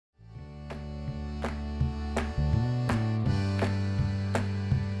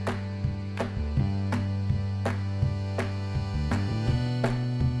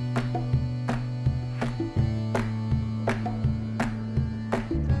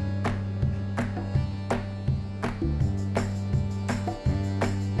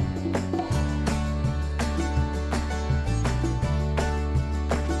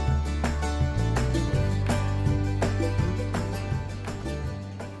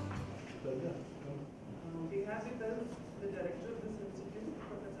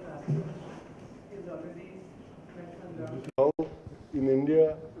in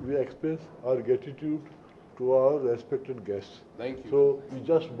India, we express our gratitude to our respected guests. Thank you. So we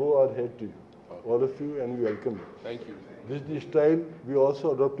just bow our head to you, all of you, and we welcome you. Thank you. This is the style we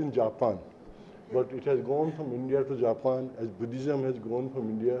also adopt in Japan. But it has gone from India to Japan as Buddhism has gone from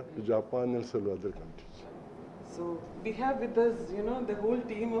India to Japan and several other countries. So we have with us, the whole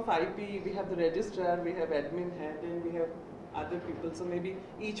team of IPE. We have the registrar, we have admin head, and we have other people. So maybe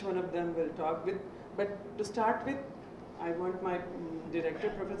each one of them will talk with. But to start with, I want my director,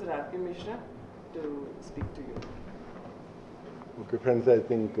 Professor R.K. Mishra, to speak to you. Okay, friends, I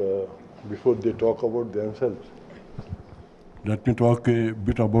think before they talk about themselves, let me talk a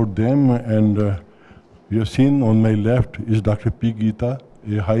bit about them. And you have seen on my left is Dr. P. Geeta,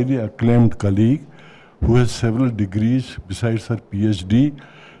 a highly acclaimed colleague who has several degrees besides her PhD,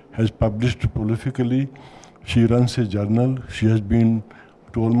 has published prolifically. She runs a journal. She has been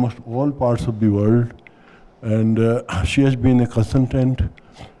to almost all parts of the world. And she has been a consultant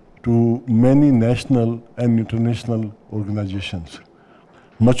to many national and international organizations.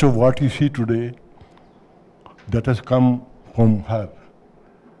 Much of what you see today, that has come from her.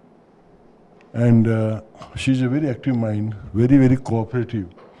 And she's a very active mind, very, very cooperative.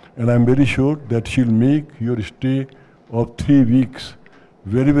 And I'm very sure that she'll make your stay of 3 weeks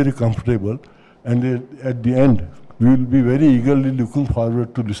very, very comfortable. And at the end, we will be very eagerly looking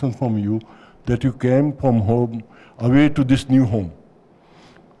forward to listen from you that you came from home, away to this new home.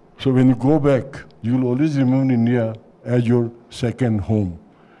 So when you go back, you will always remember India as your second home.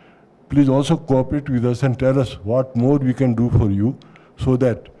 Please also cooperate with us and tell us what more we can do for you so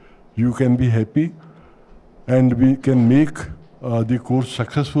that you can be happy and we can make the course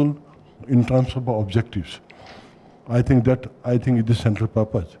successful in terms of our objectives. I think it is the central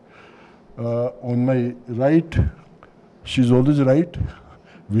purpose. On my right, she's always right.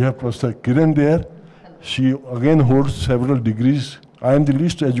 We have Professor Kiran there. She again holds several degrees. I am the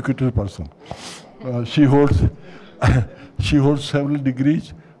least educated person. She holds several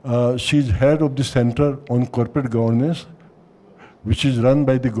degrees. She is head of the Center on Corporate Governance, which is run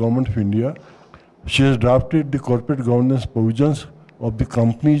by the Government of India. She has drafted the corporate governance provisions of the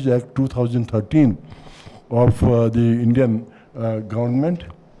Companies Act 2013 of the Indian government.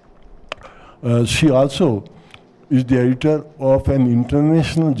 She also is the editor of an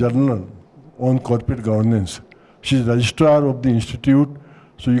international journal on corporate governance. She is registrar of the institute,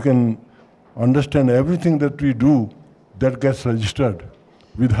 so you can understand everything that we do that gets registered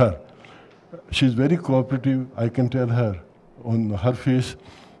with her. She is very cooperative, I can tell her on her face,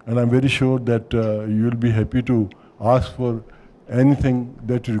 and I'm very sure that you will be happy to ask for anything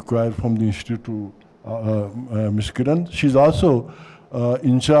that you require from the institute to Ms. Kiran. She's also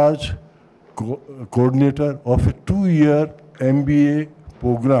in charge, coordinator of a 2-year MBA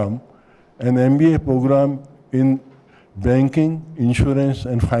program, an MBA program in banking, insurance,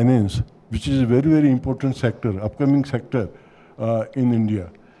 and finance, which is a very, very important sector, upcoming sector in India.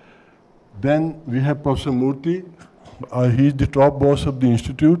 Then we have Professor Murthy. He is the top boss of the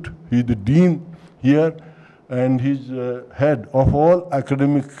institute. He is the dean here, and he's head of all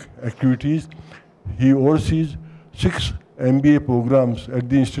academic activities. He oversees 6 MBA programs at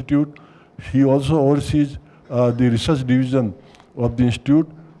the institute. He also oversees the research division of the institute.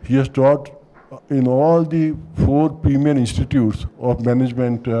 He has taught in all the 4 premier institutes of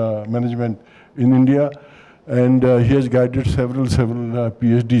management in India, and he has guided several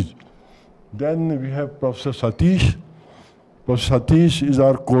PhDs. Then we have Professor Satish. Professor Satish is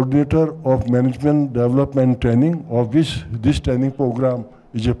our coordinator of management development training, of which this training program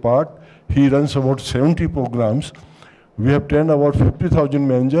is a part. He runs about 70 programs. We have trained about 50,000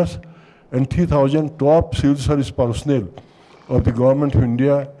 managers and 3,000 top civil service personnel of the Government of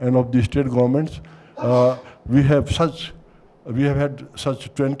India and of the state governments. We have had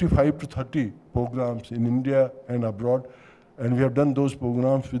such 25 to 30 programs in India and abroad, and we have done those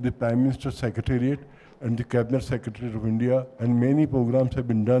programs with the Prime Minister's Secretariat and the Cabinet Secretary of India, and many programs have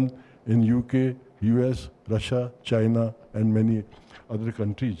been done in UK, US, Russia, China, and many other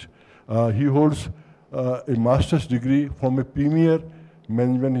countries. He holds a master's degree from a premier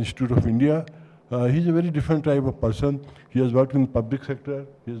management institute of India. He's a very different type of person. He has worked in public sector,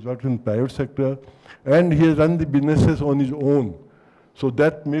 he has worked in private sector, and he has run the businesses on his own. So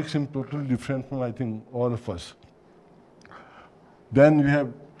that makes him totally different from, I think, all of us. Then we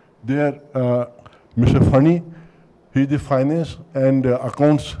have there Mr. Fani. He is the finance and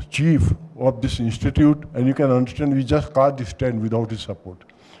accounts chief of this institute, and you can understand we just can't stand without his support,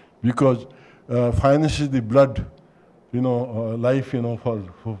 because finance is the blood, life,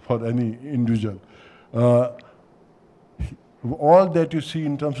 for any individual. All that you see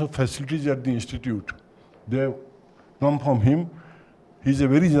in terms of facilities at the institute, they come from him. He's a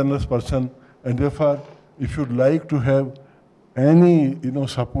very generous person, and therefore, if you'd like to have any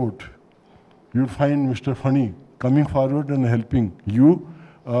support, you'll find Mr. Fani coming forward and helping you.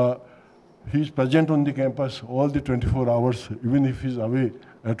 He's present on the campus all the 24 hours, even if he's away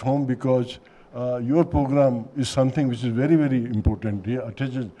at home, because your program is something which is very, very important. He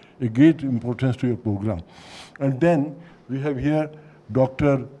attaches a great importance to your program. And then we have here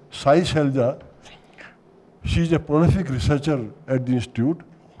Dr. Sai Shelja. She's a prolific researcher at the institute.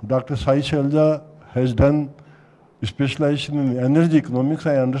 Dr. Sai Shelja has done specialization in energy economics.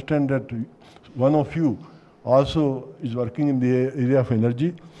 I understand that one of you also is working in the area of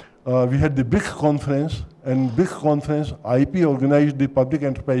energy. We had the BRIC conference, and BRIC conference, IP organized the public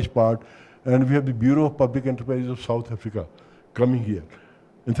enterprise part, and we have the Bureau of Public Enterprises of South Africa coming here.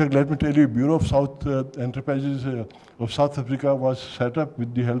 In fact, let me tell you, Bureau of South Enterprises of South Africa was set up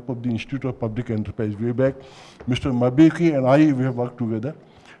with the help of the Institute of Public Enterprise way back. Mr. Mabiki and I, we have worked together.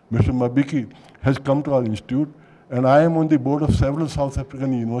 Mr. Mabiki has come to our institute, and I am on the board of several South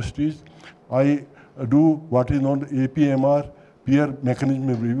African universities. I do what is known as APMR, Peer Mechanism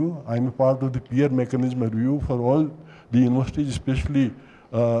Review. I am a part of the Peer Mechanism Review for all the universities, especially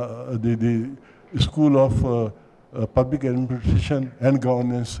the School of Public Administration and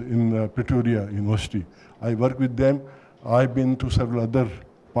Governance in Pretoria University. I work with them. I've been to several other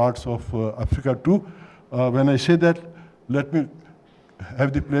parts of Africa too. When I say that, let me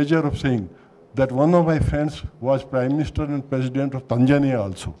have the pleasure of saying that one of my friends was Prime Minister and President of Tanzania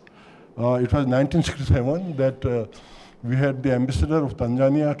also. It was 1967 that we had the ambassador of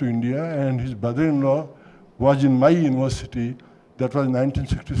Tanzania to India, and his brother-in-law was in my university. That was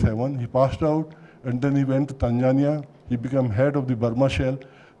 1967. He passed out, and then he went to Tanzania. He became head of the Burma Shell.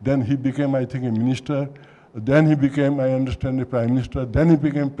 Then he became, I think, a minister. Then he became, I understand, a prime minister. Then he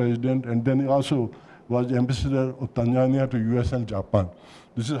became president, and then he also was ambassador of Tanzania to US and Japan.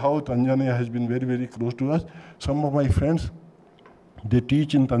 This is how Tanzania has been very, very close to us. Some of my friends, they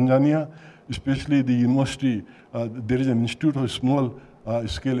teach in Tanzania, especially the university. There is an institute of small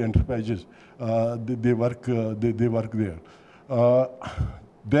scale enterprises. They work there.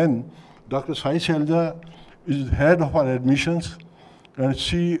 Then Dr. Sai Shelja is head of our admissions, and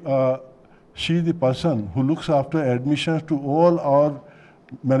she is the person who looks after admissions to all our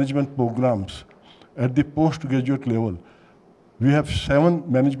management programs at the postgraduate level. We have 7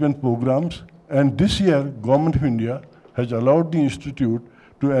 management programs, and this year, Government of India has allowed the institute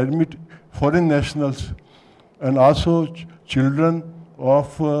to admit foreign nationals and also children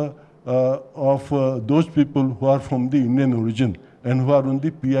of those people who are from the Indian origin and who are on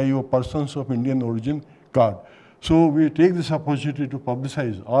the PIO, persons of Indian origin card. So we take this opportunity to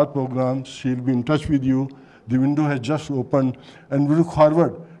publicize our programs. She'll be in touch with you. The window has just opened, and we look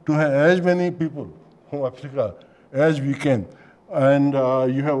forward to have as many people from Africa as we can. And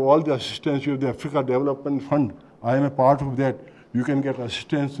you have all the assistance. You have the Africa Development Fund. I am a part of that. You can get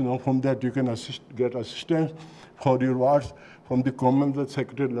assistance, from that. You can get assistance for your wards from the Commonwealth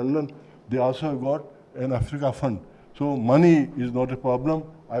Secretary London. They also have got an Africa Fund. So money is not a problem.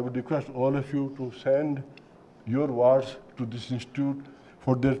 I would request all of you to send your wards to this institute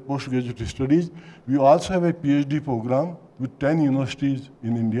for their postgraduate studies. We also have a PhD program with 10 universities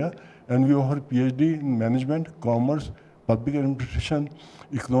in India, and we offer PhD in management, commerce, public administration,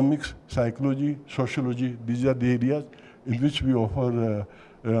 economics, psychology, sociology. These are the areas in which we offer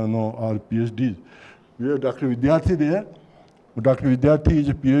our PhDs. We have Dr. Vidyarthi there. Dr. Vidyarthi is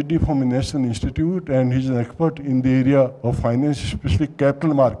a PhD from a national institute, and he's an expert in the area of finance, especially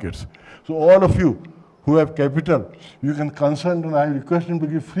capital markets. So all of you who have capital, you can consult, and I request him to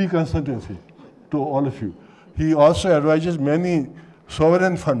give free consultancy to all of you. He also advises many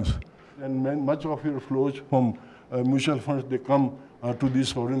sovereign funds, and much of your flows from mutual funds, they come to these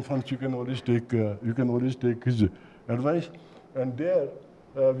sovereign funds. You can always take his advice. And there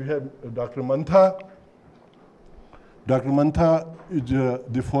we have Dr. Mantha. Dr. Mantha is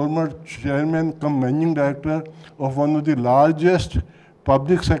the former chairman cum managing director of one of the largest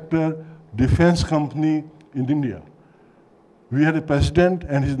public sector defense company in India. We had a president,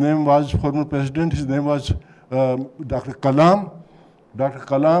 and his name was, former president, his name was Dr. Kalam. Dr.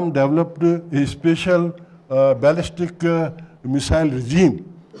 Kalam developed a special ballistic missile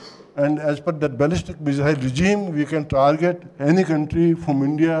regime. And as per that ballistic missile regime, we can target any country from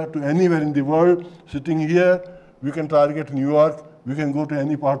India to anywhere in the world. Sitting here, we can target New York, we can go to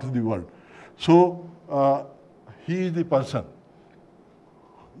any part of the world. So he is the person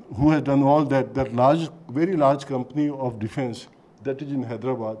who has done all that large, very large company of defense that is in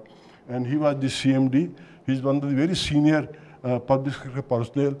Hyderabad. And he was the CMD. He's one of the very senior public sector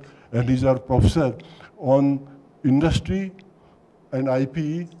personnel, and he's our professor on industry and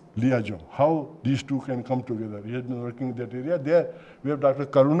IPE liaison, how these two can come together. He has been working in that area. There we have Dr.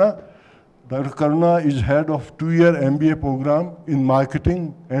 Karuna. Dr. Karuna is head of 2-year MBA program in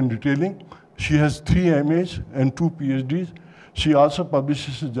marketing and retailing. She has 3 MAs and 2 PhDs. She also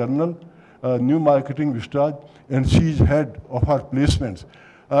publishes a journal, New Marketing Vistas, and she is head of our placements.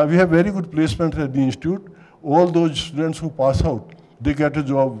 We have very good placements at the institute. All those students who pass out, they get a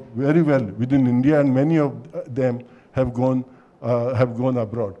job very well within India, and many of them have gone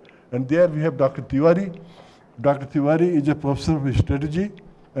abroad. And there we have Dr. Tiwari. Dr. Tiwari is a professor of strategy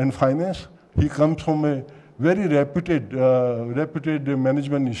and finance. He comes from a very reputed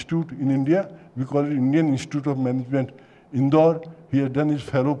management institute in India. We call it Indian Institute of Management, Indore. He has done his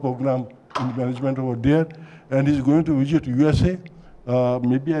fellow program in management over there, and he's going to visit USA,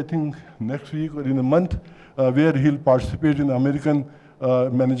 maybe I think next week or in a month, where he'll participate in American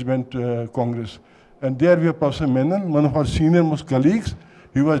Management Congress. And there we have Professor Menon, one of our senior most colleagues.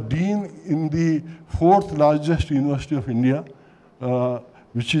 He was dean in the 4th largest university of India,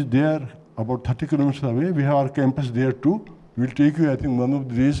 which is there about 30 kilometers away. We have our campus there too. We'll take you, I think, one of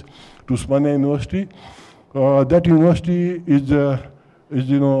the days to Usmania University. That university is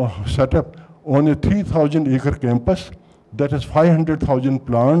set up on a 3,000-acre campus that has 500,000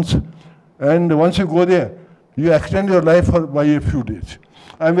 plants. And once you go there, you extend your life by a few days.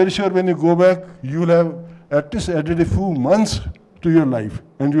 I'm very sure when you go back, you'll have at least added a few months to your life,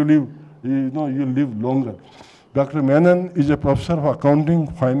 and you'll live longer. Dr. Menon is a professor of accounting,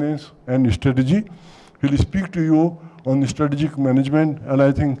 finance, and strategy. He'll speak to you on strategic management, and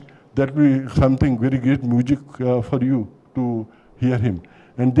I think that will be something very great music for you to hear him.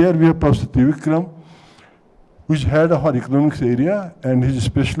 And there we have Professor Trivikram, who is head of our economics area, and his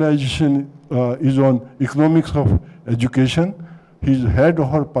specialization is on economics of education. He is head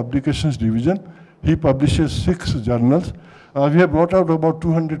of our publications division. He publishes 6 journals. We have brought out about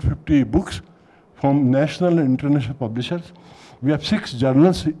 250 books from national and international publishers. We have 6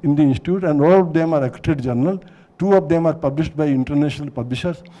 journals in the institute, and all of them are accredited journals. 2 of them are published by international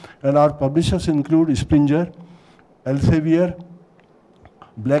publishers, and our publishers include Springer, Elsevier,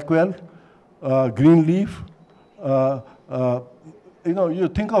 Blackwell, Greenleaf. You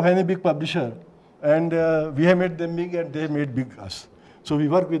think of any big publisher, and we have made them big, and they made big us. So we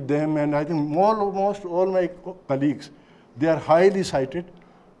work with them, and I think almost all my colleagues, they are highly cited.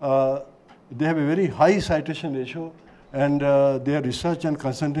 They have a very high citation ratio, and their research and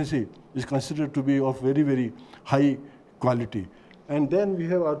consultancy is considered to be of very, very high quality. And then we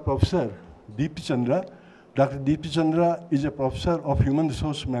have our professor, D.P. Chandra. Dr. D.P. Chandra is a professor of human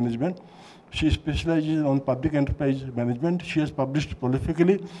resource management. She specializes on public enterprise management. She has published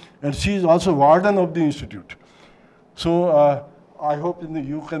prolifically, and she is also warden of the institute. So I hope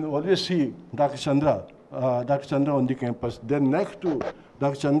you can always see Dr. Chandra on the campus. Then next to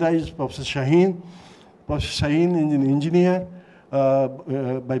Dr. Chandra is Professor Shaheen. Professor Shaheen is an engineer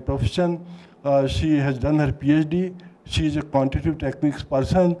by profession. She has done her PhD. She is a quantitative techniques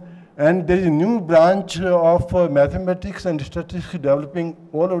person. And there is a new branch of mathematics and statistics developing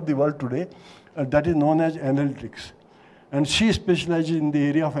all over the world today, that is known as analytics. And she specializes in the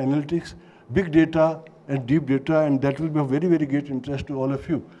area of analytics, big data, and deep data, and that will be of very, very great interest to all of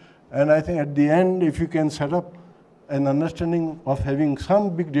you. And I think at the end, if you can set up an understanding of having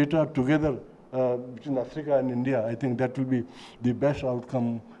some big data together between Africa and India, I think that will be the best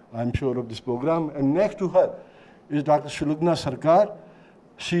outcome, I'm sure, of this program. And next to her is Dr. Shulugna Sarkar.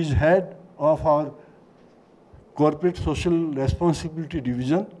 She is head of our corporate social responsibility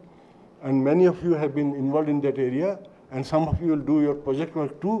division, and many of you have been involved in that area, and some of you will do your project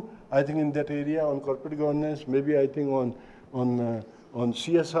work too, I think, in that area on corporate governance, maybe I think on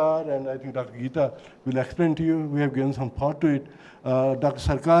CSR, and I think Dr. Geeta will explain to you. We have given some thought to it. Dr.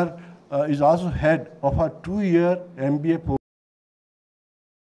 Sarkar is also head of our 2-year MBA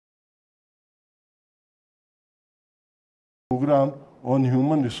program on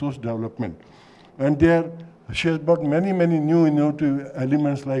human resource development. And there she has brought many, many new innovative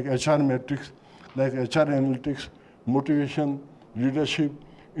elements like HR metrics, like HR analytics, motivation, leadership,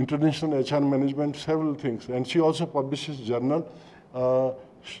 international HR management, several things. And she also publishes journal.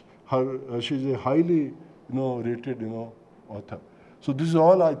 She's a highly rated author. So this is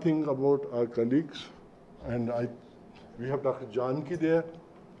all I think about our colleagues. And we have Dr. Janki there.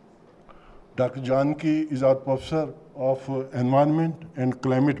 Dr. Janki is our professor of environment and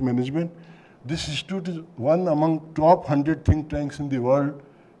climate management. This institute is one among top 100 think tanks in the world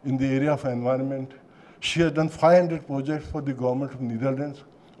in the area of environment. She has done 500 projects for the government of Netherlands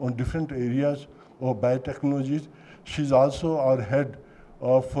on different areas of biotechnologies. She's also our head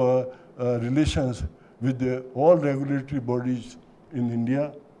of relations with all regulatory bodies in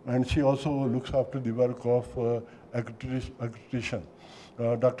India, and she also looks after the work of accreditation.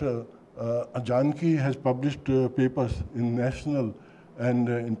 Dr. Janki has published papers in national and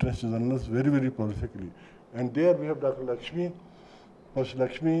international journals very, very prolifically. And there we have Dr. Lakshmi. Professor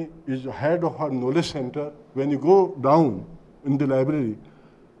Lakshmi is head of our knowledge center. When you go down in the library,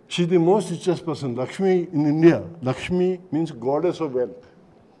 she's the most richest person. Lakshmi in India, Lakshmi means goddess of wealth.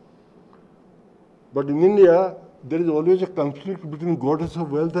 But in India, there is always a conflict between goddess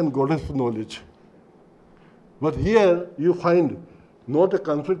of wealth and goddess of knowledge. But here you find not a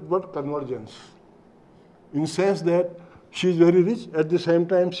conflict but convergence. In the sense that she is very rich, at the same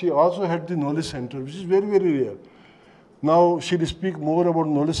time she also had the knowledge center, which is very, very rare. Now she'll speak more about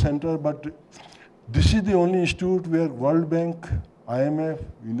knowledge center, but this is the only institute where World Bank, IMF,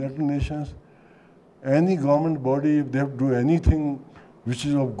 United Nations, any government body, if they have to do anything which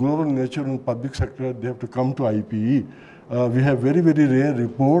is of global nature in public sector, they have to come to IPE. We have very, very rare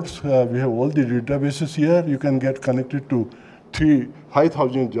reports. We have all the databases here. You can get connected to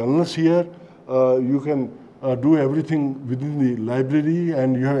 5,000 journals here. You can do everything within the library,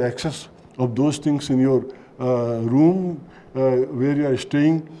 and you have access of those things in your room where you are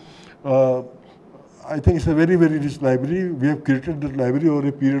staying. I think it's a very, very rich library. We have created that library over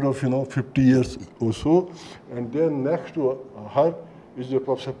a period of 50 years or so. And then next to her is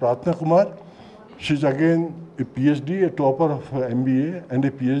Professor Pratna Kumar. She's again a PhD, a topper of MBA, and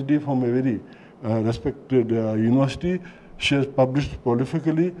a PhD from a very respected university. She has published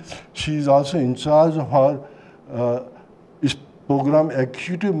prolifically. She is also in charge of our program,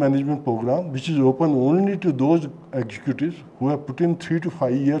 executive management program, which is open only to those executives who have put in 3 to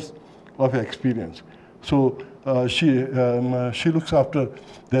 5 years of experience. So she looks after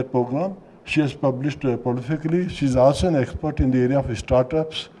that program. She has published prolifically. She is also an expert in the area of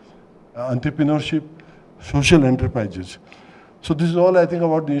startups, entrepreneurship, social enterprises. So this is all I think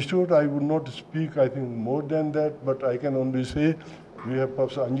about the institute. I would not speak, I think, more than that, but I can only say we have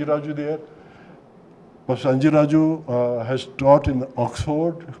Professor Anjiraju there. Professor Anjiraju has taught in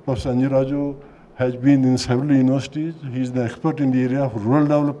Oxford. Professor Anjiraju has been in several universities. He is an expert in the area of rural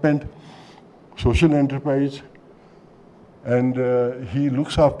development, social enterprise, and he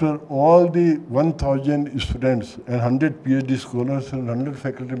looks after all the 1,000 students and 100 PhD scholars and 100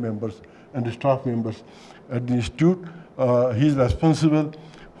 faculty members and staff members at the institute. He is responsible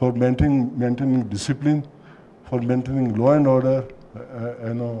for maintaining discipline, for maintaining law and order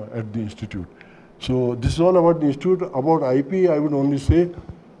at the institute. So this is all about the institute. About IP, I would only say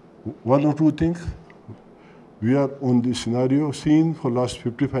one or two things. We are on the scenario scene for last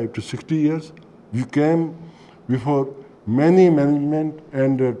 55 to 60 years. We came before many management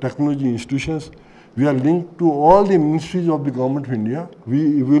and technology institutions. We are linked to all the ministries of the government of India.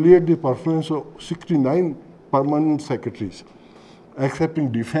 We evaluate the performance of 69 permanent secretaries,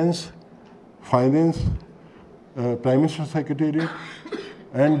 accepting defense, finance, Prime Minister's Secretariat,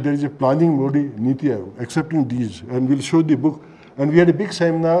 and there is a planning body, Niti Aayog, accepting these. And we'll show the book. And we had a big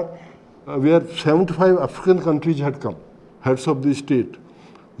seminar where 75 African countries had come, heads of the state.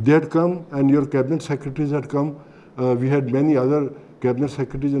 They had come, and your cabinet secretaries had come. We had many other cabinet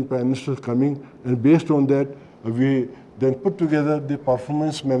secretaries and prime ministers coming, and based on that, we then put together the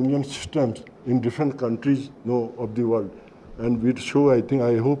performance management systems in different countries of the world. And we'd show, I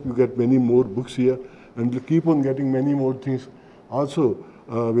hope you get many more books here, and we'll keep on getting many more things. Also,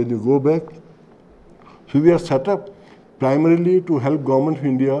 when you go back, so we are set up primarily to help Government of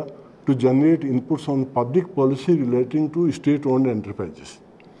India to generate inputs on public policy relating to state-owned enterprises.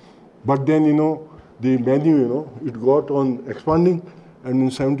 But then, the menu, it got on expanding, and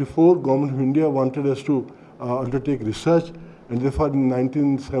in '74, Government of India wanted us to undertake research, and therefore in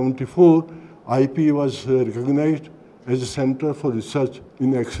 1974, IPE was recognized as a center for research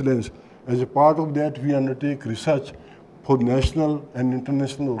in excellence. As a part of that, we undertake research for national and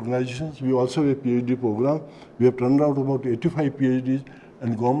international organizations. We also have a PhD program. We have turned out about 85 PhDs,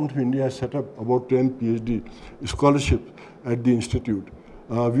 and Government of India has set up about 10 PhD scholarships at the institute.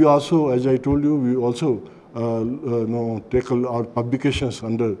 We also, as I told you, we also tackle our publications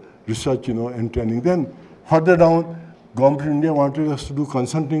under research, and training. Then further down, Government of India wanted us to do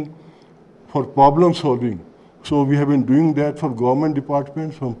consulting for problem solving. So we have been doing that for government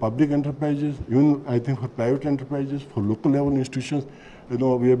departments, from public enterprises, even I think for private enterprises, for local level institutions.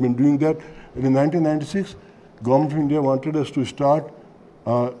 We have been doing that. And in 1996, Government of India wanted us to start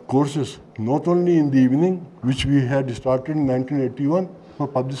courses, not only in the evening, which we had started in 1981 for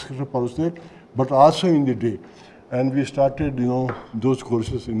public sector personnel, but also in the day. And we started, those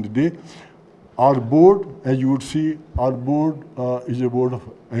courses in the day. Our board, as you would see, our board is a board of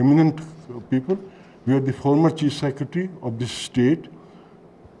eminent people. We are the former chief secretary of this state.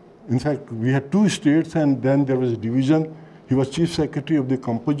 In fact, we had two states, and then there was a division. He was chief secretary of the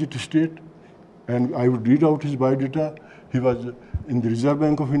composite state, and I would read out his biodata. He was in the Reserve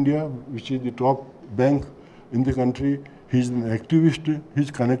Bank of India, which is the top bank in the country. He's an activist. He's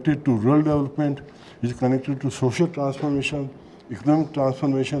connected to rural development. He's connected to social transformation, economic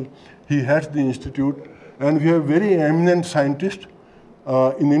transformation. He heads the institute, and we have very eminent scientists.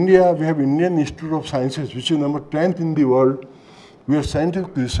 In India, we have Indian Institute of Sciences, which is number 10th in the world, where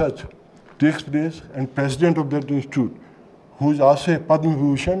scientific research takes place, and president of that institute, who is also a Padma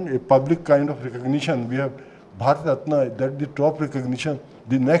Bhushan, a public kind of recognition. We have Bharat Ratna, that's the top recognition.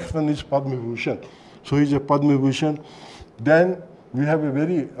 The next one is Padma Bhushan. So he's a Padma Bhushan. Then we have a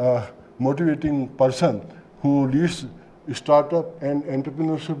very motivating person who leads startup and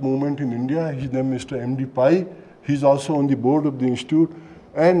entrepreneurship movement in India. His name is Mr. M.D. Pai. He's also on the board of the institute.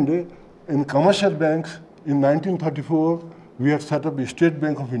 And in commercial banks, in 1934, we had set up the State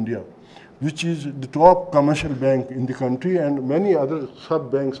Bank of India, which is the top commercial bank in the country, and many other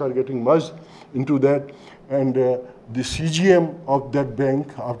sub-banks are getting merged into that. And the CGM of that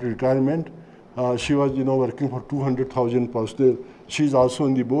bank after retirement, she was working for 200,000 personnel. She's also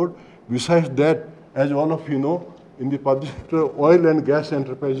on the board. Besides that, as all of you know, in the public sector, oil and gas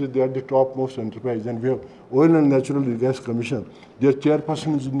enterprises, they are the topmost enterprise. And we have Oil and Natural Gas Commission. Their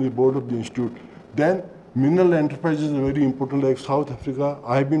chairperson is in the board of the institute. Then mineral enterprises are very important, like South Africa.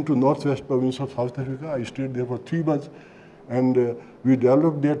 I have been to northwest province of South Africa. I stayed there for 3 months, and we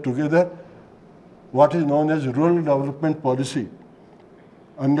developed there together what is known as rural development policy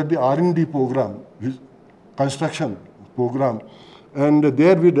under the R&D program, construction program. And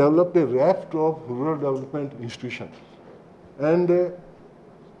there we developed a raft of rural development institutions. And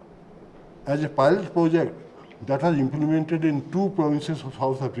as a pilot project, that was implemented in 2 provinces of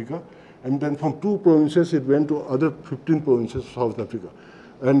South Africa. And then from 2 provinces, it went to other 15 provinces of South Africa.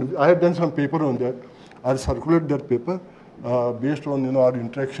 And I have done some paper on that. I'll circulate that paper based on our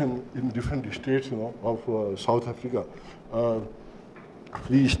interaction in different states of South Africa.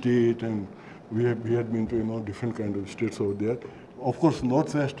 Free State, and we had been to different kind of states over there. Of course,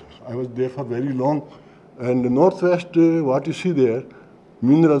 Northwest, I was there for very long. And the Northwest, what you see there,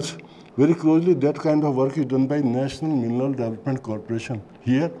 minerals, very closely that kind of work is done by National Mineral Development Corporation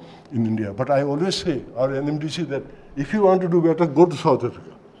here in India. But I always say, our NMDC, that if you want to do better, go to South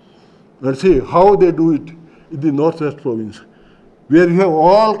Africa. Let's see how they do it in the Northwest province, where you have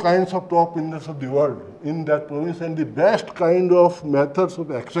all kinds of top minerals of the world in that province, and the best kind of methods of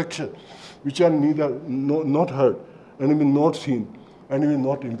extraction, which are not heard, and even not seen, and even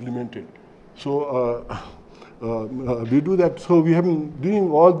not implemented. So we do that. So we have been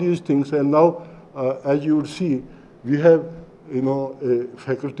doing all these things, and now, as you would see, we have a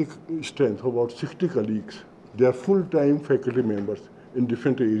faculty strength of about 60 colleagues. They are full-time faculty members in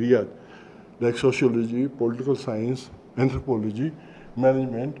different areas, like sociology, political science, anthropology,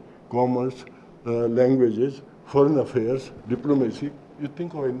 management, commerce, languages, foreign affairs, diplomacy. You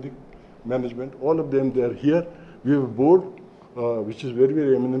think of anything, management, all of them, they are here. We have a board, which is very,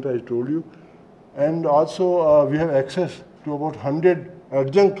 very eminent, I told you. And also, we have access to about 100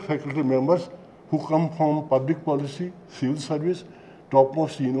 adjunct faculty members who come from public policy, civil service,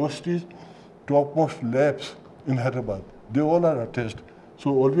 topmost universities, topmost labs in Hyderabad. They all are attached.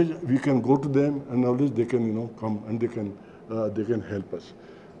 So always we can go to them, and always they can come and they can help us.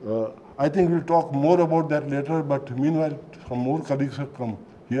 I think we'll talk more about that later, but meanwhile, some more colleagues have come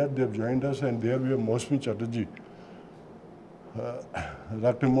here. They have joined us, and there we have Mosmi Chatterjee.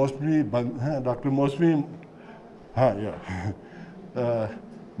 Dr. Mosmi,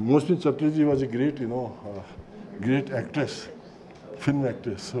 Mosmi Chatterjee was a great, great actress, film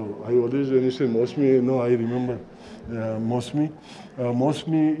actress. So I always, when you say Mosmi, I remember Mosmi.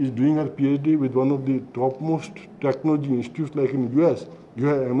 Mosmi is doing her PhD with one of the topmost technology institutes, like in US. You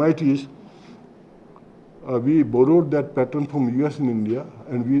have MITs. We borrowed that pattern from US and India,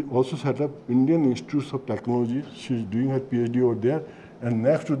 and we also set up Indian Institutes of Technology. She's doing her PhD over there. And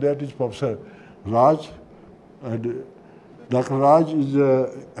next to that is Professor Raj. Dr. Raj is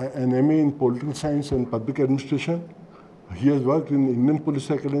an MA in Political Science and Public Administration. He has worked in the Indian Police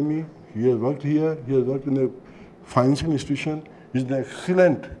Academy. He has worked here. He has worked in a financial institution. He's an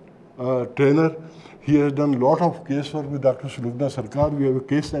excellent trainer. He has done a lot of case work with Dr. Sulugna Sarkar. We have a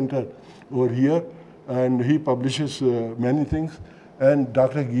case center over here, and he publishes many things. And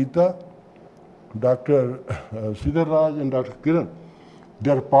Dr. Geeta, Dr. Sridhar Raj, and Dr. Kiran,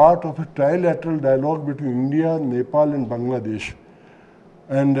 they are part of a trilateral dialogue between India, Nepal, and Bangladesh.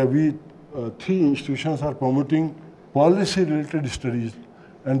 And we, 3 institutions are promoting policy-related studies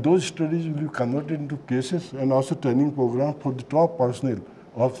And those studies will be converted into cases and also training program for the top personnel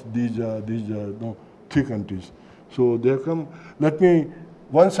of these three countries. So they have come. Let me,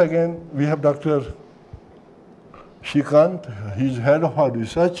 once again, we have Dr. Shrikant. He is head of our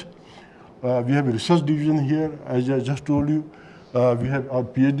research. We have a research division here, as I just told you. We have our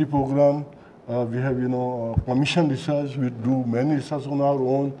PhD program. We have, commission research. We do many research on our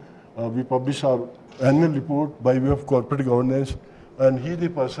own. We publish our annual report by way of corporate governance. And he is the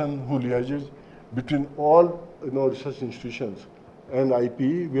person who liaises between all, research institutions. And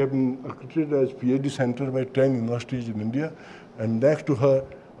IPE, we have been accredited as PhD center by 10 universities in India. And next to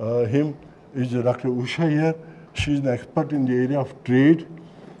him is Dr. Usha here. She is an expert in the area of trade.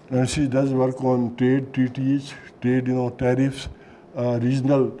 And she does work on trade treaties, trade, tariffs,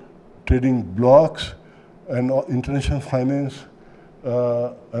 regional trading blocks, and international finance.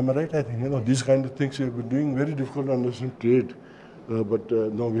 Am I right? I think, these kind of things we have been doing. Very difficult to understand trade. But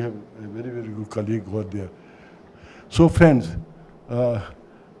no, we have a very, very good colleague over there. So friends,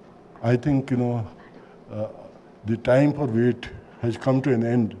 I think, the time for wait has come to an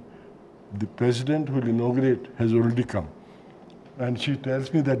end. The president who will inaugurate has already come. And she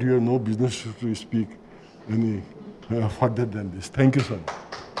tells me that you have no business to speak any further than this. Thank you, sir.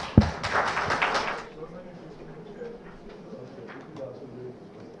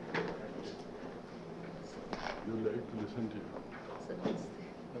 You like to listen to you.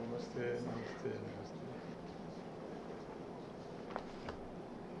 Namaste, namaste,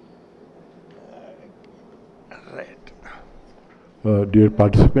 namaste. Right. Dear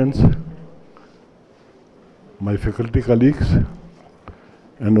participants, my faculty colleagues,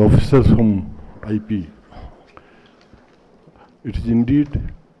 and officers from IP. It is indeed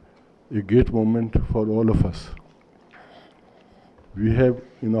a great moment for all of us. We have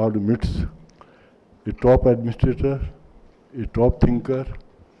in our midst a top administrator, a top thinker,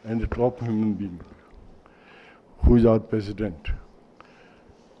 and a top human being, who is our president,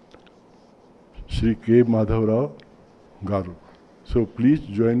 Shri K. Madhav Rao Garu. So please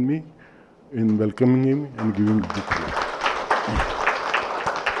join me in welcoming him and giving the praise.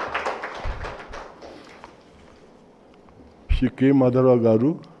 Shri K. Madhav Rao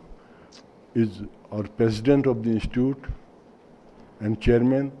Garu is our president of the institute and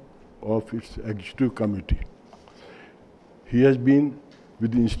chairman of its executive committee. He has been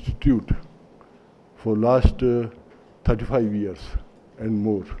with the institute for last 35 years and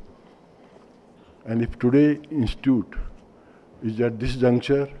more. And if today institute is at this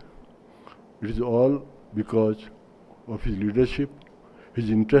juncture, it is all because of his leadership, his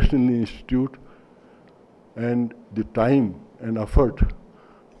interest in the institute, and the time and effort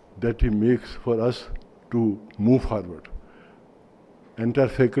that he makes for us to move forward. Entire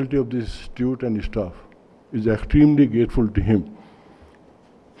faculty of this institute and staff is extremely grateful to him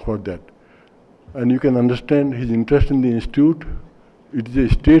for that. And you can understand his interest in the institute. It is a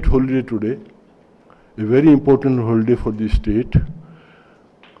state holiday today, a very important holiday for the state.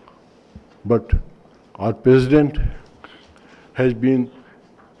 But our president has been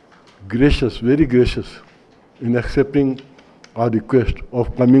gracious, very gracious, in accepting our request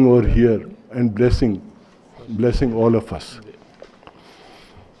of coming over here and blessing all of us.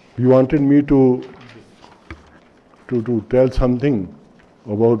 You wanted me to tell something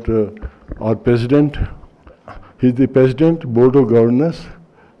about our president. He's the president, Board of Governors,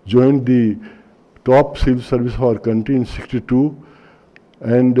 joined the top civil service of our country in '62,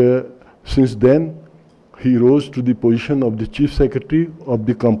 and since then he rose to the position of the Chief Secretary of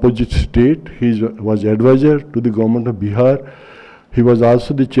the composite state. He was advisor to the government of Bihar. He was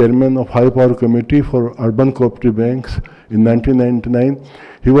also the chairman of High Power Committee for Urban Cooperative Banks in 1999.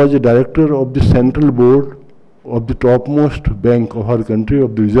 He was a director of the Central Board of the topmost bank of our country,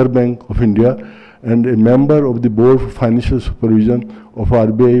 of the Reserve Bank of India, and a member of the Board for Financial Supervision of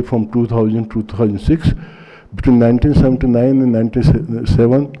RBI from 2000 to 2006. Between 1979 and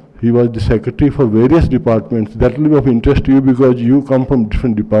 1997, he was the secretary for various departments. That will be of interest to you because you come from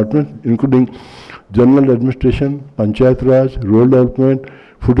different departments, including General Administration, Panchayat Raj, Rural Development,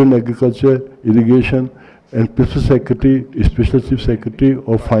 Food and Agriculture, Irrigation, and Principal Secretary, Special Chief Secretary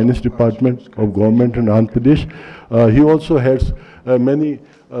of Finance Department of Government in Andhra Pradesh. He also heads many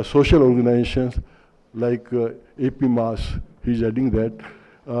social organizations like AP Mass. He is heading that.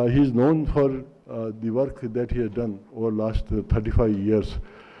 He is known for the work that he has done over the last 35 years.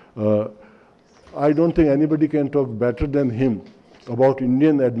 I don't think anybody can talk better than him about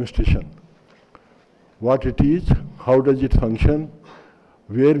Indian administration. What it is, how does it function,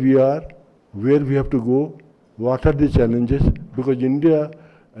 where we are, where we have to go, what are the challenges, because India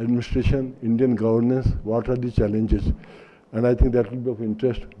administration, Indian governance, what are the challenges. And I think that will be of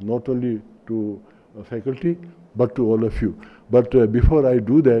interest not only to faculty, but to all of you. But before I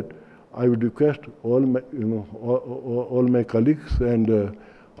do that, I would request all my, all my colleagues and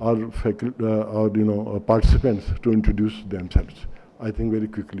our faculty, our participants to introduce themselves. I think very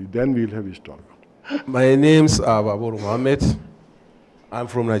quickly. Then we'll have his talk. My name's Babur Mohammed. I'm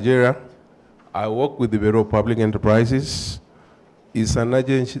from Nigeria. I work with the Bureau of Public Enterprises. It's an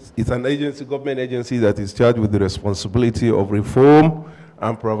agency, government agency that is charged with the responsibility of reform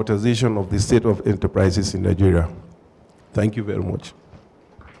and privatization of the state of enterprises in Nigeria. Thank you very much.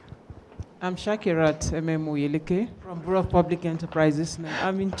 I'm Shakirat Yeleke from Bureau of Public Enterprises.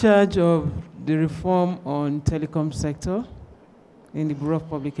 I'm in charge of the reform on telecom sector in the Bureau of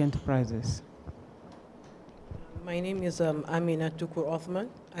Public Enterprises. My name is Amina Tukur Othman.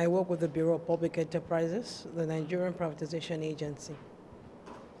 I work with the Bureau of Public Enterprises, the Nigerian Privatization Agency.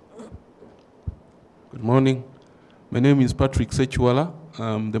 Good morning. My name is Patrick Sechuala.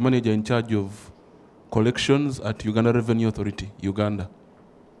 I'm the manager in charge of collections at Uganda Revenue Authority, Uganda.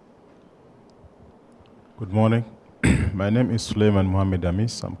 Good morning. My name is Suleiman Mohamed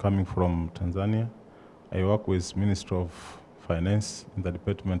Amis. I'm coming from Tanzania. I work with Ministry of Finance in the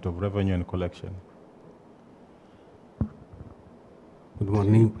Department of Revenue and Collection. Good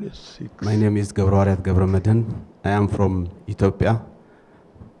morning. My name is Gabrawaret Gabramadan. I am from Ethiopia,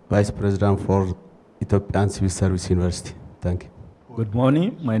 Vice President for Ethiopian Civil Service University. Thank you. Good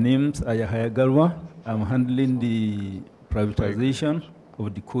morning. My name is Ayahaya Garwa. I'm handling the privatization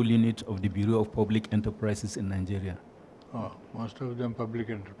of the coal unit of the Bureau of Public Enterprises in Nigeria. Oh, most of them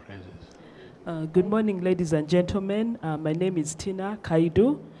public enterprises. Good morning, ladies and gentlemen. My name is Tina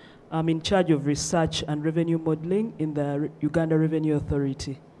Kaidu. I'm in charge of research and revenue modeling in the Uganda Revenue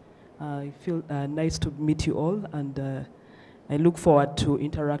Authority. I feel nice to meet you all, and I look forward to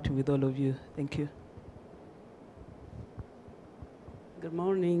interacting with all of you. Thank you. Good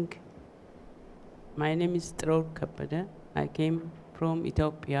morning. My name is Traor Kapada. I came from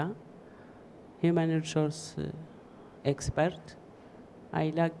Ethiopia, human resource expert.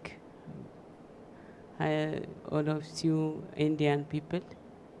 I like all of you Indian people.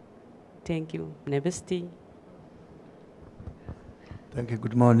 Thank you. Namaste. Thank you.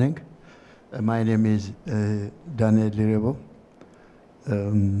 Good morning. My name is Daniel Lirebo.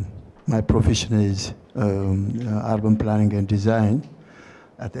 My profession is urban planning and design.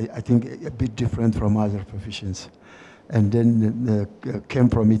 I think a bit different from other professions. And then came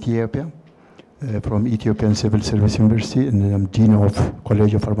from Ethiopia, from Ethiopian Civil Service University, and I'm Dean of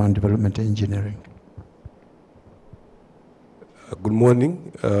College of Urban Development and Engineering. Good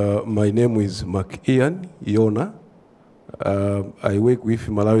morning. My name is Makian Yona. I work with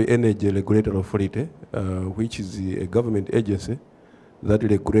Malawi Energy Regulatory Authority, which is a government agency that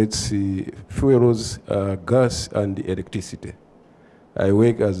regulates fuels, gas, and electricity. I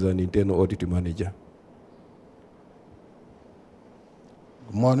work as an internal audit manager.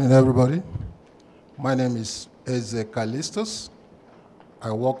 Good morning, everybody. My name is Eze Kalistos.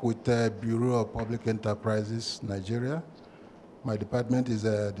 I work with the Bureau of Public Enterprises, Nigeria. My department is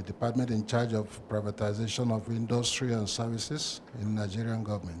the department in charge of privatization of industry and services in Nigerian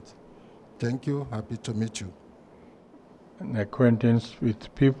government. Thank you. Happy to meet you. An acquaintance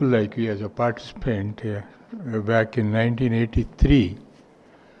with people like you as a participant back in 1983.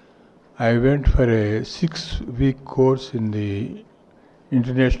 I went for a 6-week course in the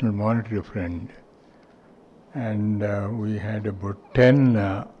International Monetary Fund, and we had about 10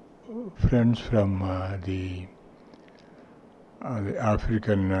 friends from the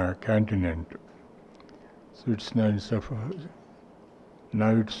African continent. So it's now it's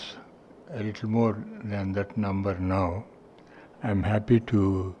a little more than that number now. I'm happy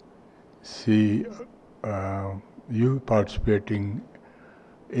to see you participating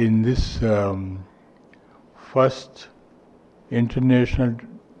in this first international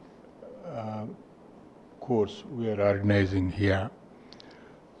course we are organizing here.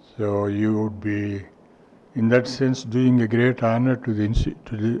 So you would be, in that sense, doing a great honor to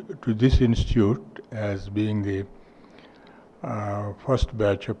this institute as being the first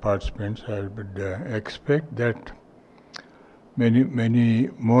batch of participants. I would expect that many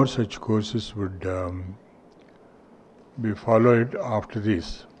more such courses would be followed after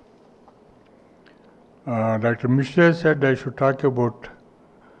this. Dr. Mishra said I should talk about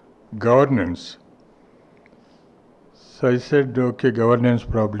governance. So I said, okay, governance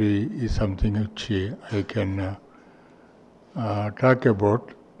probably is something which I can talk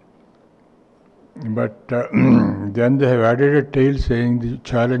about. But then they have added a tale saying the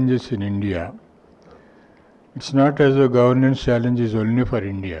challenges in India. It's not as a governance challenge is only for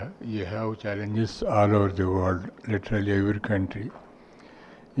India. You have challenges all over the world, literally every country,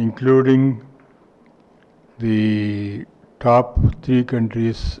 including the top 3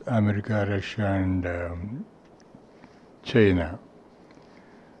 countries, America, Russia, and China.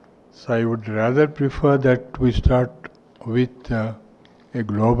 So I would rather prefer that we start with a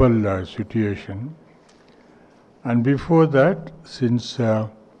global situation. And before that, since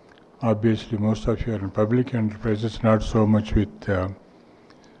obviously most of you are in public enterprises, not so much with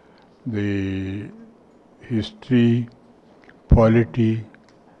the history, polity,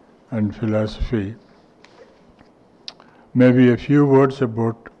 and philosophy, maybe a few words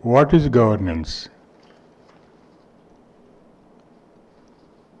about what is governance.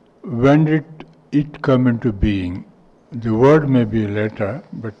 When did it come into being? The word may be later,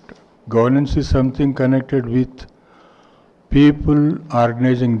 but governance is something connected with people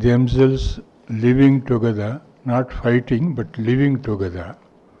organizing themselves, living together, not fighting, but living together.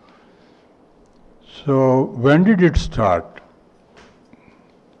 So, when did it start?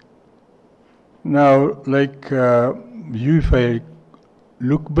 Now, if I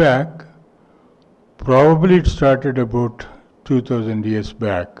look back, probably it started about 2000 years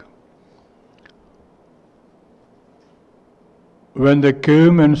back, when the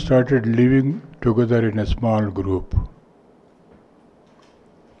cavemen started living together in a small group.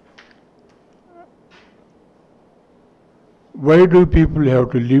 Why do people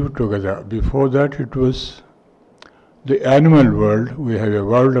have to live together? Before that, it was the animal world. We have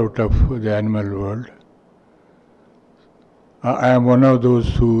evolved out of the animal world. I am one of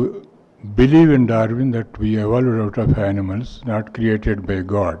those who believe in Darwin, that we evolved out of animals, not created by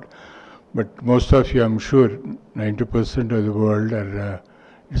God. But most of you, I'm sure, 90% of the world,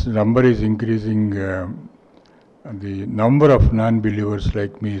 its number is increasing. The number of non-believers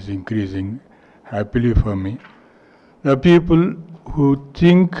like me is increasing, happily for me. The people who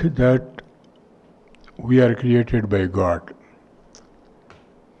think that we are created by God.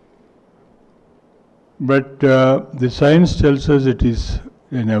 But the science tells us it is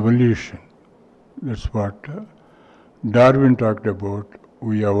an evolution. That's what Darwin talked about.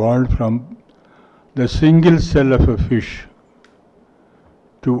 We evolved from the single cell of a fish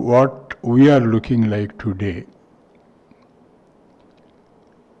to what we are looking like today.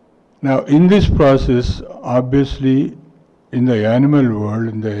 Now, in this process, obviously, in the animal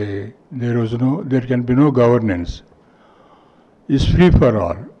world, there can be no governance. It's free for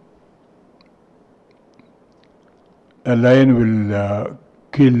all. A lion will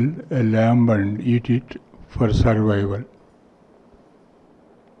kill a lamb and eat it for survival.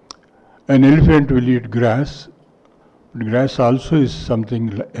 An elephant will eat grass, but grass also is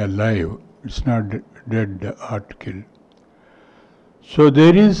something alive. It's not dead article. So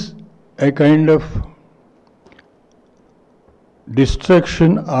there is a kind of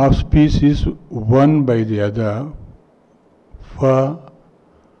destruction of species one by the other for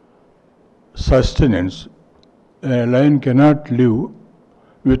sustenance. A lion cannot live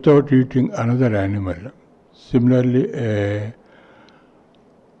without eating another animal. Similarly,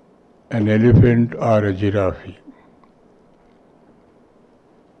 an elephant or a giraffe.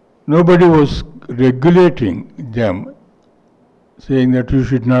 Nobody was regulating them, saying that you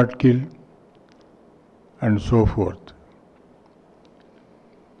should not kill, and so forth.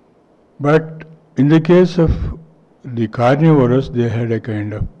 But in the case of the carnivorous, they had a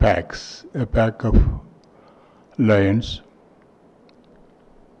kind of packs, a pack of lions,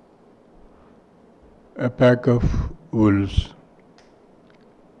 a pack of wolves.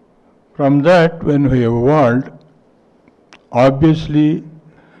 From that, when we evolved, obviously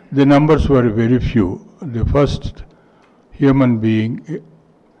the numbers were very few. The first human being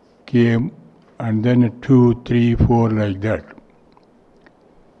came, and then 2, 3, 4 like that.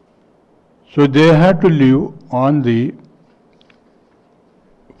 So they had to live on the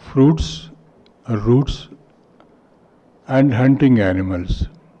fruits, roots, and hunting animals.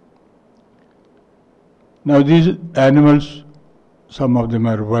 Now these animals, some of them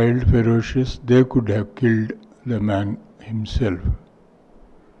are wild, ferocious. They could have killed the man himself.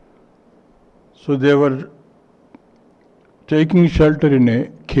 So they were taking shelter in a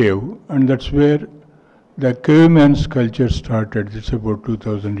cave, and that's where the caveman's culture started. It's about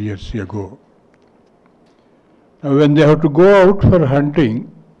 2000 years ago. Now when they have to go out for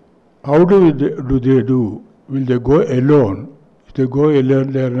hunting, how do they do? Will they go alone? If they go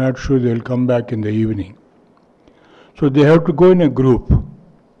alone, they are not sure they will come back in the evening. So they have to go in a group.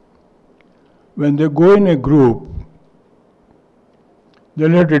 When they go in a group,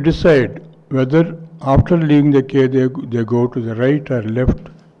 they'll have to decide whether after leaving the cave they go to the right or left,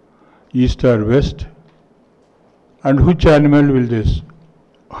 east or west, and which animal will this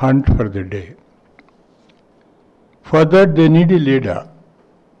hunt for the day. For that they need a leader.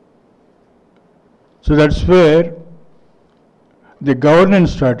 So that's where the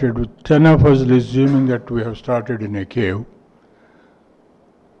governance started with 10 of us assuming that we have started in a cave,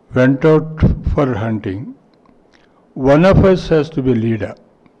 went out for hunting. One of us has to be leader.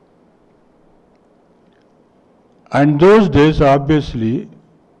 And those days, obviously,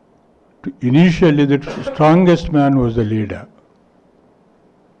 initially the strongest man was the leader.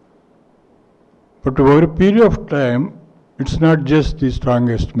 But over a period of time, it's not just the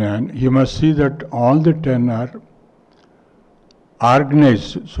strongest man. You must see that all the 10 are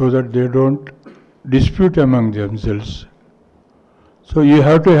organized so that they don't dispute among themselves. So you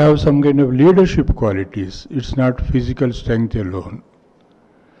have to have some kind of leadership qualities. It's not physical strength alone.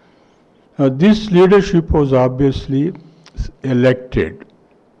 Now this leadership was obviously elected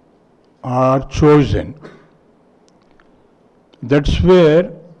or chosen. That's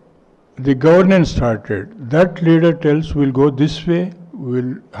where the governance started. That leader tells, we'll go this way,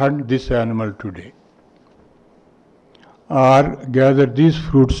 we'll hunt this animal today, or gather these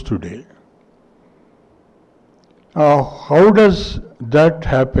fruits today. How does that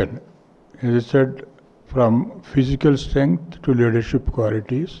happen? As I said, from physical strength to leadership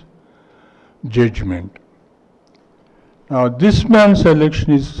qualities, judgment. Now this man's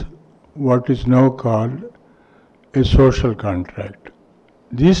selection is what is now called a social contract.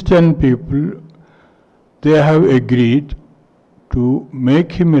 These 10 people, they have agreed to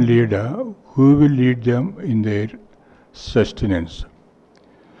make him a leader who will lead them in their sustenance.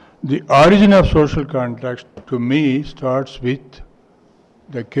 The origin of social contracts, to me, starts with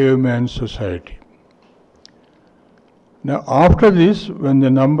the caveman society. Now, after this, when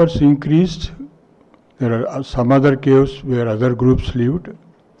the numbers increased, there are some other caves where other groups lived.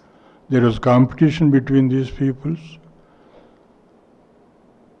 There was competition between these peoples.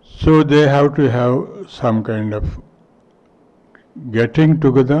 So they have to have some kind of getting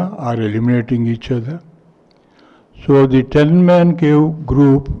together or eliminating each other. So the 10-man cave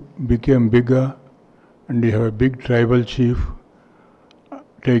group became bigger, and you have a big tribal chief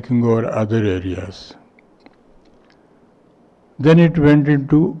taking over other areas. Then it went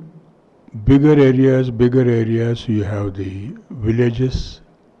into bigger areas, you have the villages,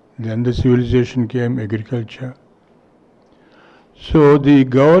 then the civilization came, agriculture. So the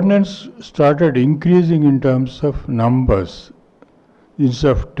governance started increasing in terms of numbers.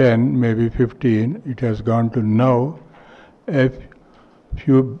 Instead of 10, maybe 15, it has gone to now a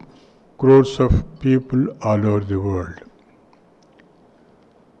few crores of people all over the world.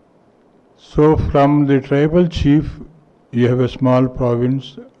 So from the tribal chief, you have a small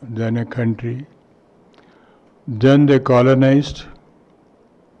province, then a country. Then they colonized.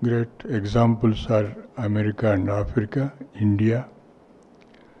 Great examples are America and Africa, India.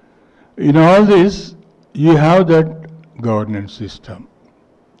 In all this, you have that governance system.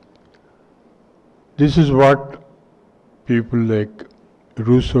 This is what people like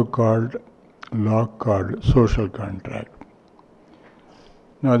Rousseau called, Locke called social contract.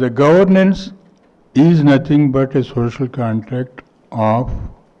 Now the governance is nothing but a social contract of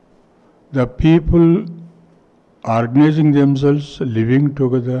the people organizing themselves, living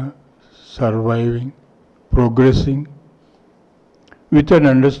together, surviving, progressing, with an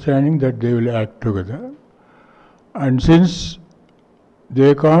understanding that they will act together. And since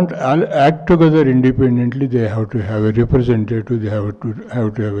they can't act together independently, they have to have a representative, they have to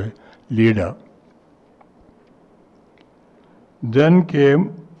have a leader. Then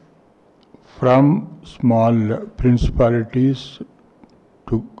came from small principalities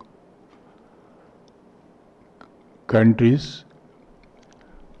to countries,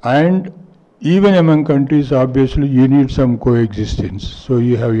 and even among countries, obviously, you need some coexistence. So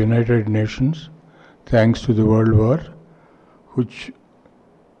you have United Nations, thanks to the World War, which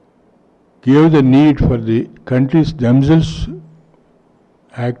gave the need for the countries themselves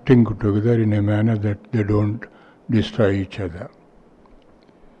acting together in a manner that they don't destroy each other.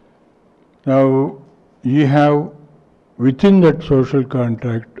 Now, you have within that social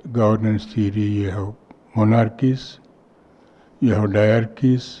contract governance theory, you have monarchies, you have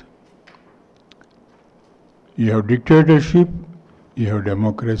diarchies, you have dictatorship, you have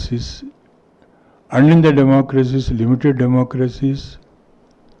democracies, and in the democracies, limited democracies,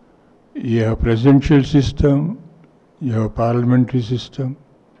 you have presidential system, you have parliamentary system,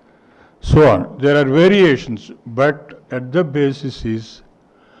 so on. There are variations, but at the basis is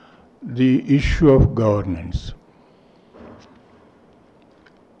the issue of governance.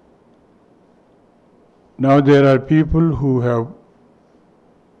 Now there are people who have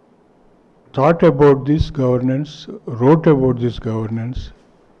thought about this governance, wrote about this governance,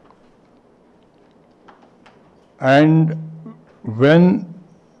 and when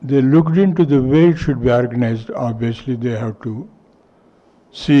they looked into the way it should be organized, obviously they have to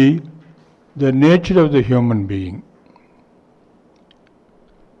see the nature of the human being.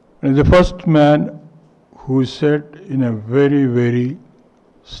 And the first man who said in a very, very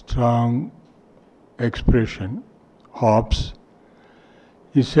strong expression, Hobbes,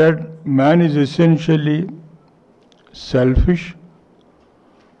 he said, man is essentially selfish,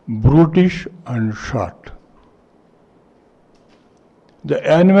 brutish and short. The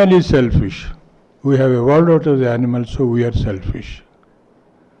animal is selfish. We have evolved out of the animal, so we are selfish.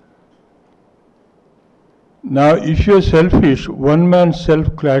 Now, if you are selfish, one man's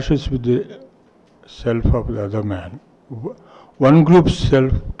self clashes with the self of the other man. One group's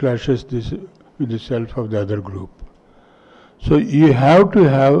self clashes with the self of the other group. So you have to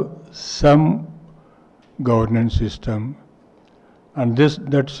have some governance system, and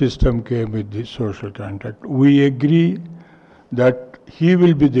that system came with the social contract. We agree that he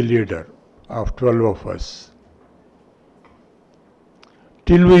will be the leader of 12 of us.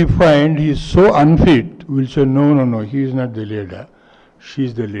 Till we find he is so unfit, we will say, no, he is not the leader, she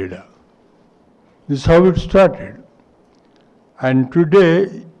is the leader. This is how it started. And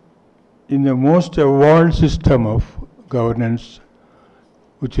today, in the most evolved system of governance,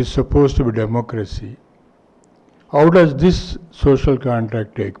 which is supposed to be democracy, how does this social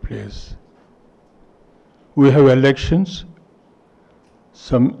contract take place? We have elections.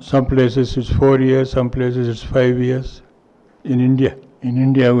 Some places it's 4 years, some places it's 5 years. In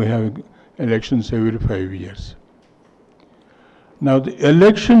India we have elections every 5 years. Now the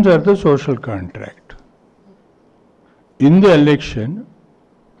elections are the social contract. In the election,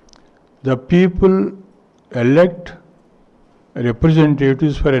 the people elect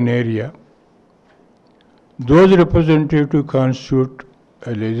representatives for an area. Those representatives constitute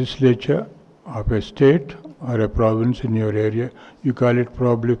a legislature of a state or a province in your area. You call it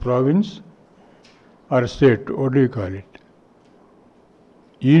probably province or state. What do you call it?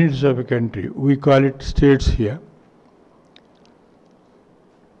 Units of a country. We call it states here.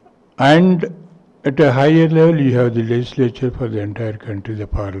 And at a higher level, you have the legislature for the entire country, the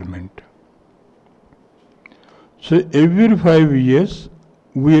parliament. So every 5 years,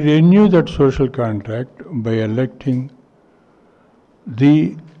 we renew that social contract by electing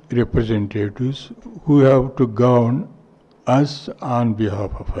the representatives who have to govern us on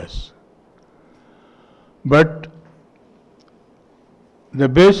behalf of us. But the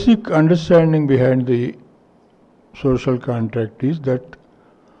basic understanding behind the social contract is that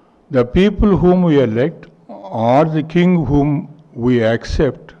the people whom we elect or the king whom we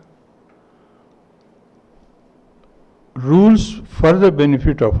accept rules for the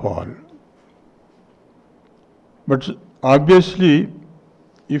benefit of all. But obviously,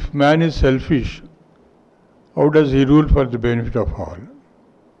 if man is selfish, how does he rule for the benefit of all?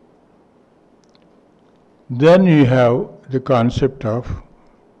 Then you have the concept of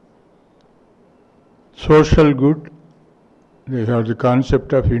social good, you have the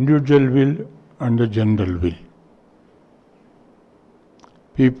concept of individual will and the general will.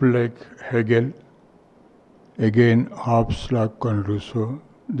 People like Hegel, again Hobbes, Locke and Rousseau,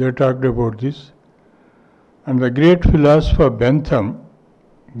 they talked about this. And the great philosopher Bentham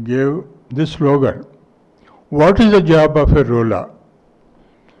gave this slogan: what is the job of a ruler?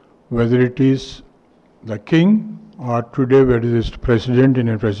 Whether it is the king, or today whether it is the president in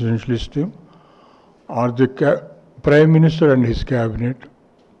a presidential system, or the prime minister and his cabinet,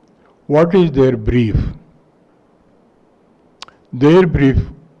 what is their brief? Their brief,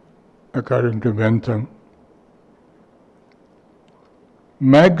 according to Bentham,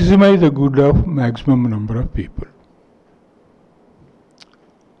 maximize the good of maximum number of people.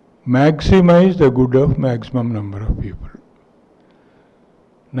 Maximize the good of maximum number of people.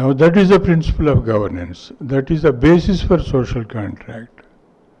 Now that is the principle of governance. That is the basis for social contract.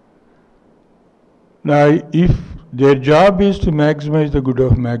 Now if their job is to maximize the good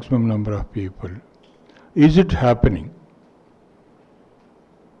of maximum number of people, is it happening?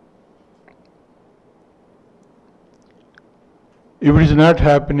 If it is not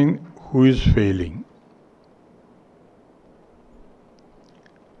happening, who is failing?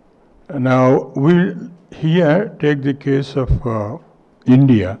 Now, we'll here take the case of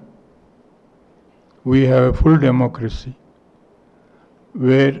India. We have a full democracy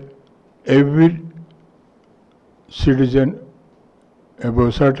where every citizen above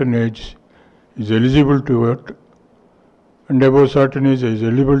a certain age is eligible to vote, and above a certain age is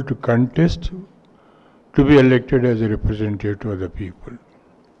eligible to contest to be elected as a representative of the people.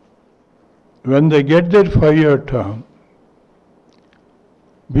 when they get their 5-year term,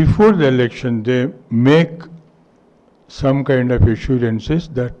 before the election, they make some kind of assurances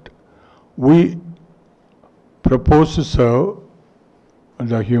that we propose to serve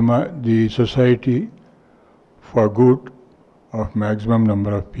the society for good of maximum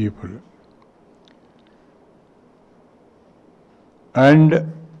number of people.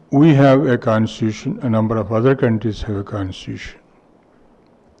 And we have a constitution, a number of other countries have a constitution.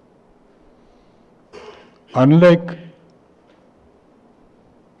 Unlike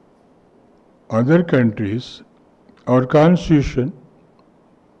other countries, our constitution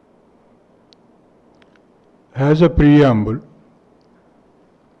has a preamble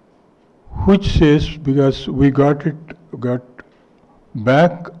which says, because we got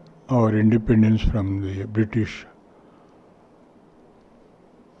back our independence from the British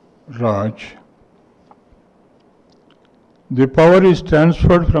Raj, the power is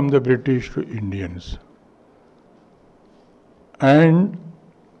transferred from the British to Indians. And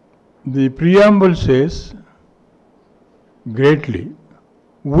the preamble says greatly,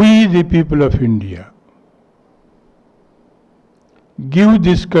 we the people of India give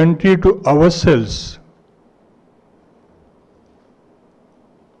this country to ourselves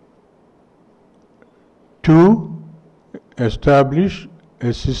to establish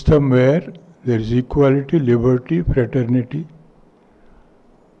a system where there is equality, liberty, fraternity,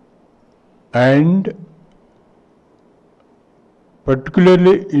 and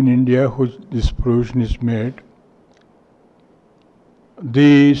particularly in India, which this provision is made,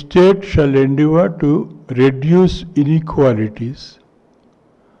 the state shall endeavor to reduce inequalities,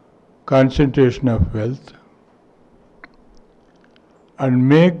 concentration of wealth, and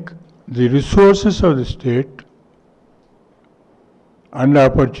make the resources of the state and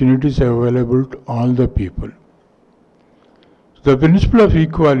opportunities available to all the people. The principle of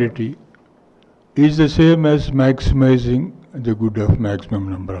equality is the same as maximizing the good of maximum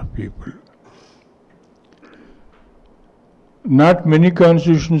number of people. Not many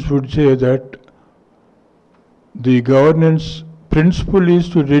constitutions would say that the governance principle is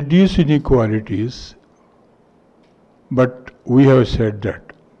to reduce inequalities, but we have said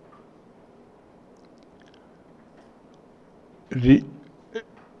that.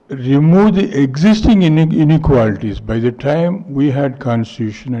 Remove the existing inequalities. By the time we had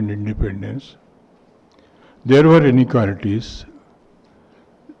constitution and independence, there were inequalities.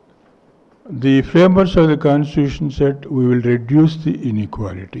 The framers of the constitution said we will reduce the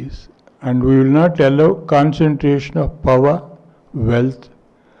inequalities and we will not allow concentration of power, wealth,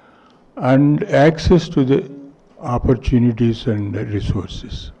 and access to the opportunities and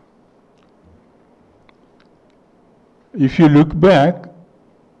resources. If you look back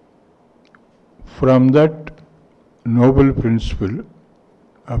from that noble principle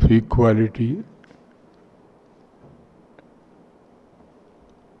of equality,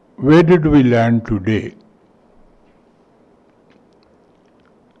 where did we land today?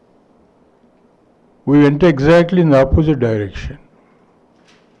 We went exactly in the opposite direction.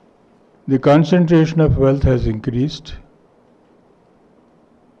 The concentration of wealth has increased.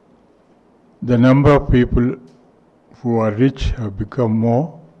 The number of people who are rich have become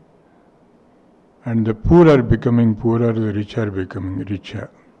more, and the poor are becoming poorer, the rich are becoming richer.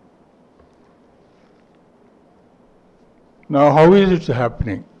 Now, how is it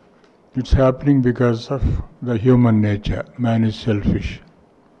happening? It's happening because of the human nature. Man is selfish.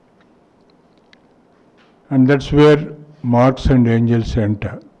 And that's where Marx and Engels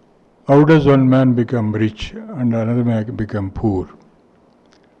enter. How does one man become rich and another man become poor?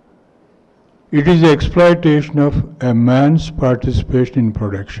 It is the exploitation of a man's participation in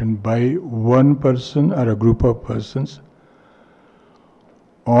production by one person or a group of persons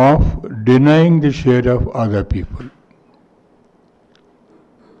of denying the share of other people.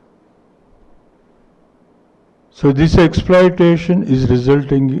 So this exploitation is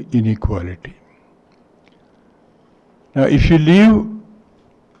resulting in inequality. Now, if you leave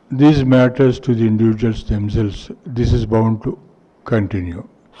these matters to the individuals themselves, this is bound to continue.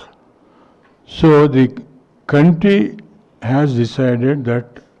 So the country has decided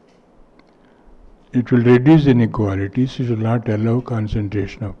that it will reduce inequalities, it will not allow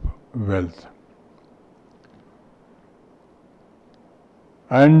concentration of wealth.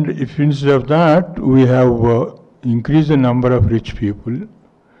 And if instead of that we have increased the number of rich people,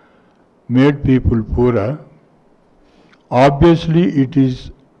 made people poorer, obviously it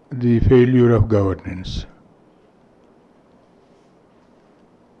is the failure of governance.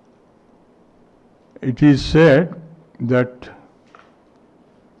 It is said that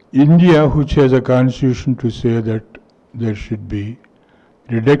India, which has a constitution to say that there should be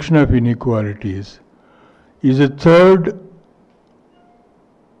reduction of inequalities, is the third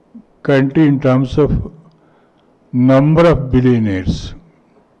country in terms of number of billionaires.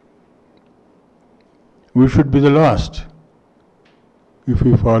 We should be the last if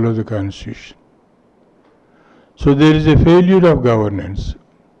we follow the constitution. So there is a failure of governance.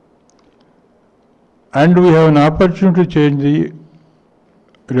 And we have an opportunity to change the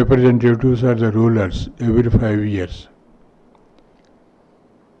representatives or the rulers every 5 years.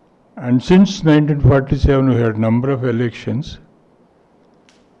 And since 1947 we had a number of elections,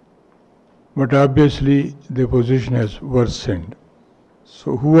 but obviously the position has worsened.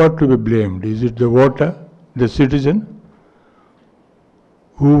 So who ought to be blamed? Is it the voter, the citizen,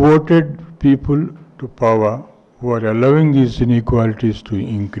 who voted people to power, who are allowing these inequalities to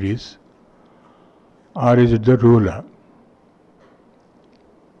increase, or is it the ruler?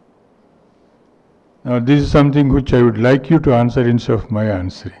 Now this is something which I would like you to answer instead of my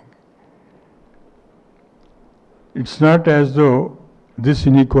answering. It's not as though this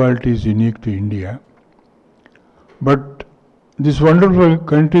inequality is unique to India, but this wonderful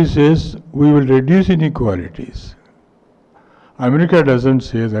country says we will reduce inequalities. America doesn't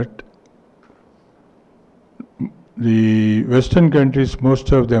say that. The Western countries,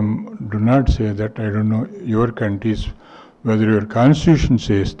 most of them do not say that. I don't know your countries, whether your constitution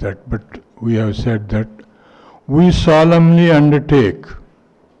says that, but we have said that we solemnly undertake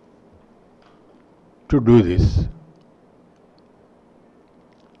to do this.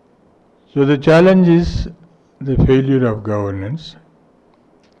 So the challenge is the failure of governance,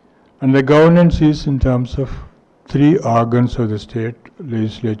 and the governance is in terms of three organs of the state: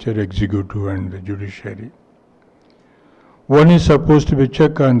 legislature, executive and the judiciary. One is supposed to be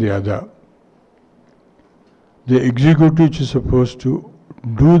check on the other. The executive is supposed to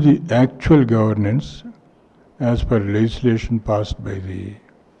do the actual governance as per legislation passed by the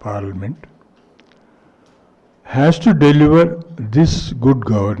parliament, has to deliver this good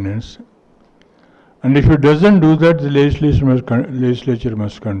governance, and if it doesn't do that, the legislature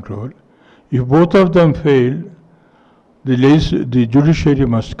must control. If both of them fail, the judiciary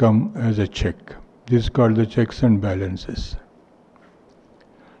must come as a check. This is called the checks and balances.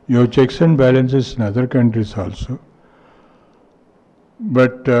 You have checks and balances in other countries also.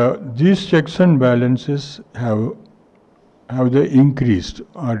 But these checks and balances have they increased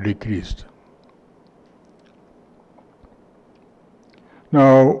or decreased?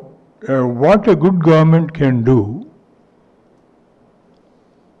 Now, what a good government can do,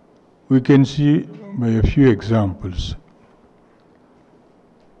 we can see by a few examples.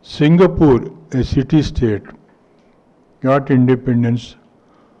 Singapore, a city-state, got independence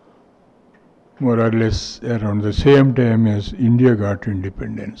more or less around the same time as India got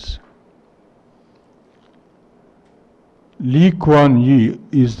independence. Lee Kuan Yew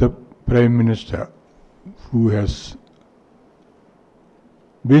is the Prime Minister who has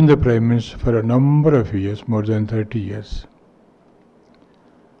been the Prime Minister for a number of years, more than 30 years.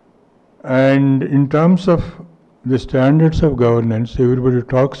 And in terms of the standards of governance, everybody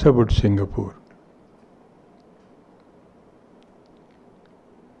talks about Singapore.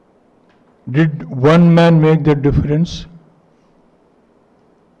 Did one man make that difference?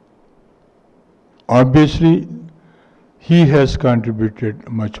 Obviously, he has contributed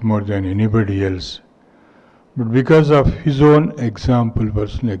much more than anybody else. But because of his own example,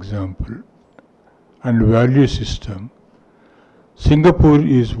 personal example, and value system, Singapore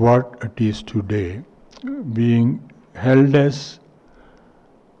is what it is today, being held as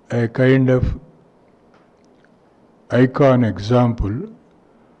a kind of icon example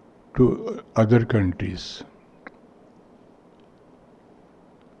to other countries.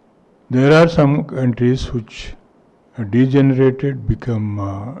 There are some countries which are degenerated,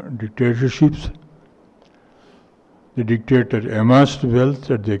 become dictatorships. The dictator amassed wealth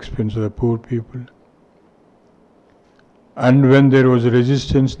at the expense of the poor people. And when there was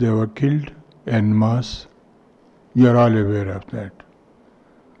resistance, they were killed en masse. You are all aware of that.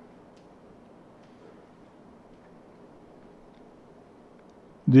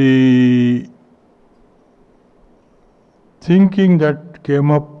 The thinking that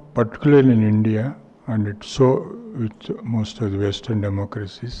came up particularly in India, and it's so with most of the Western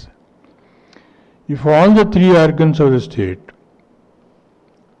democracies, if all the three organs of the state,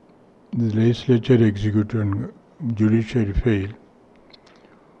 the legislature, executive and judiciary fail,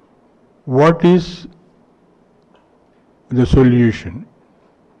 what is the solution?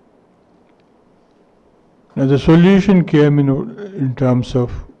 Now the solution came in terms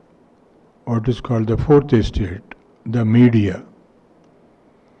of what is called the fourth estate, the media.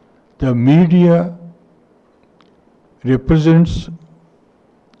 The media represents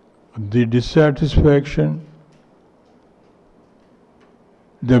the dissatisfaction,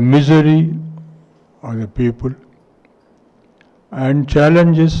 the misery of the people, and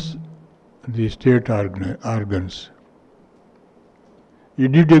challenges the state organs. He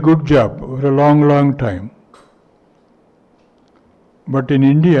did a good job for a long, long time. But in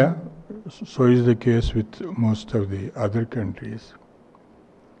India, so is the case with most of the other countries,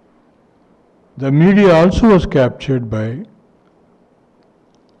 the media also was captured by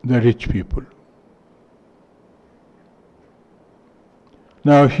the rich people.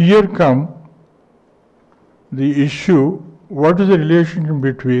 Now here come the issue, what is the relationship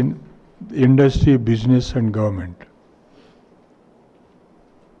between industry, business and government?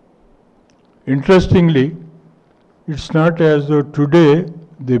 Interestingly, it's not as though today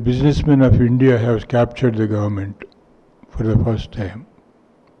the businessmen of India have captured the government for the first time.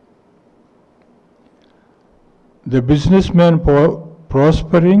 The businessman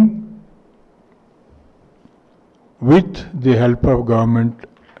prospering with the help of government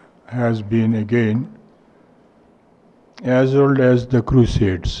has been again as old as the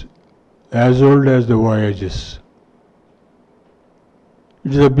Crusades, as old as the voyages.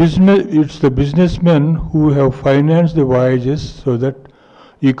 It's the businessmen who have financed the voyages so that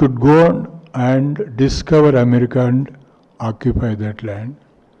he could go on and discover America and occupy that land.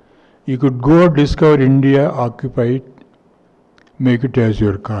 He could go discover India, occupy it, make it as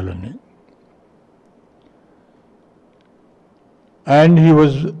your colony. And he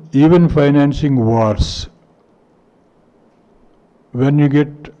was even financing wars. When you get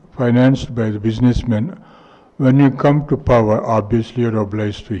financed by the businessmen, when you come to power, obviously you're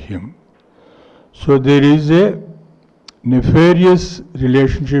obliged to him. So there is a nefarious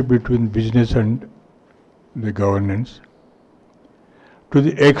relationship between business and the governance. To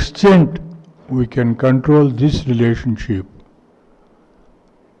the extent we can control this relationship,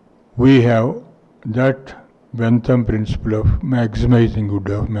 we have that Bentham principle of maximizing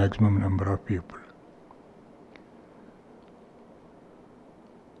good of maximum number of people.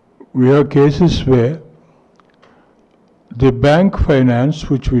 We have cases where the bank finance,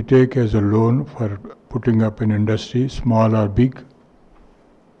 which we take as a loan for putting up an industry, small or big,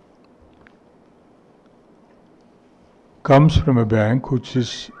 comes from a bank which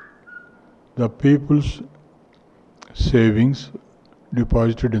is the people's savings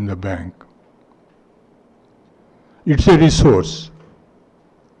deposited in the bank. It's a resource.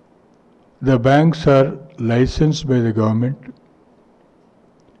 The banks are licensed by the government,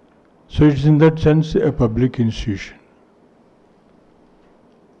 so it's in that sense a public institution.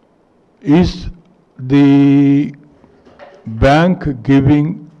 Is the bank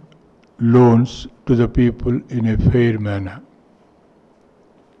giving loans to the people in a fair manner?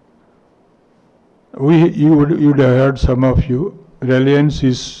 You would have heard, some of you, Reliance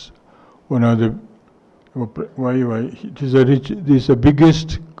is one of the, it is the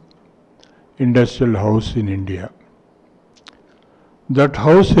biggest industrial house in India. That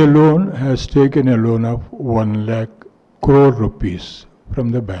house alone has taken a loan of 1 lakh crore rupees from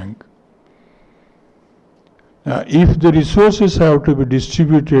the bank. Now, if the resources have to be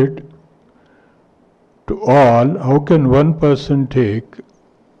distributed to all, how can one person take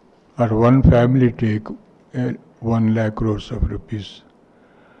or one family take 1 lakh crores of rupees?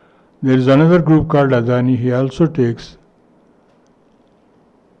 There is another group called Adani, he also takes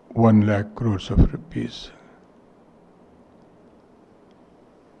 1 lakh crores of rupees.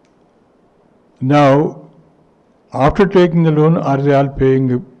 Now, after taking the loan, are they all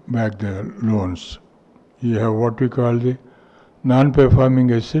paying back the loans? You have what we call the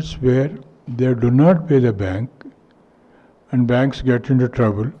non-performing assets, where they do not pay the bank and banks get into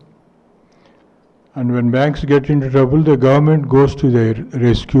trouble. And when banks get into trouble, the government goes to their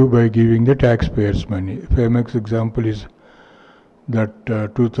rescue by giving the taxpayers money. A famous example is that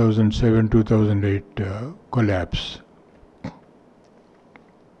 2007-2008 collapse.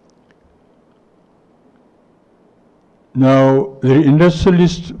 Now, the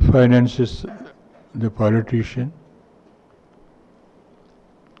industrialist finances the politician,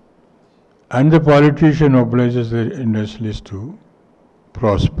 and the politician obliges the industrialist to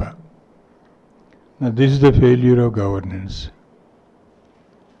prosper. Now, this is the failure of governance.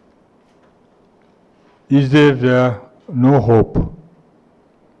 Is there no hope?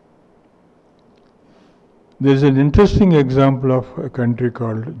 There is an interesting example of a country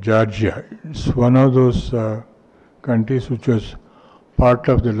called Georgia. It's one of those countries which was part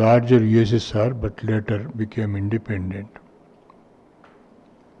of the larger USSR but later became independent.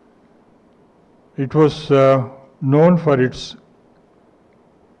 It was known for its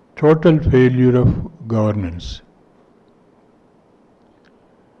total failure of governance.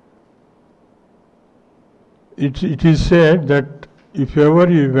 it is said that if ever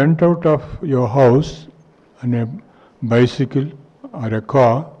you went out of your house on a bicycle or a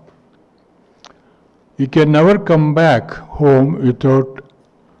car, you can never come back home without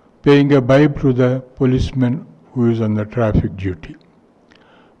paying a bribe to the policeman who is on the traffic duty.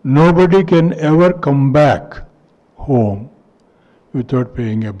 Nobody can ever come back home without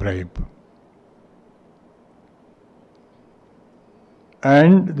paying a bribe.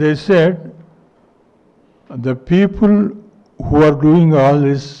 And they said the people who are doing all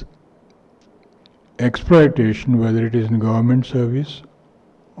this exploitation, whether it is in government service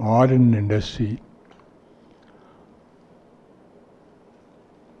or in industry,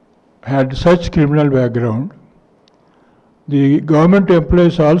 had such criminal background. The government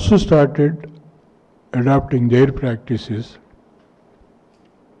employees also started adopting their practices.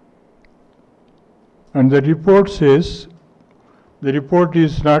 And the report says, the report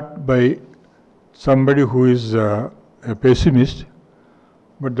is not by somebody who is a pessimist,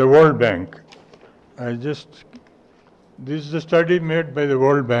 but the World Bank. This is a study made by the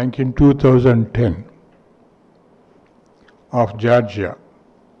World Bank in 2010 of Georgia.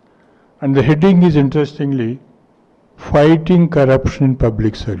 And the heading is, interestingly, Fighting Corruption in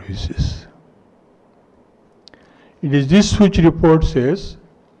Public Services. It is this which report says,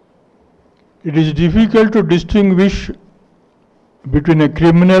 it is difficult to distinguish between a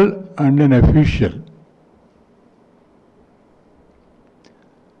criminal and an official.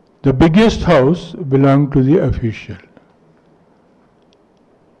 The biggest house belonged to the official.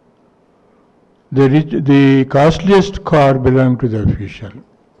 The costliest car belonged to the official.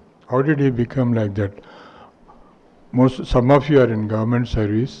 How did he become like that? Some of you are in government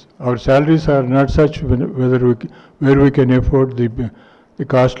service. Our salaries are not such where we can afford the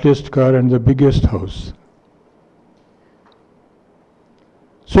costliest car and the biggest house.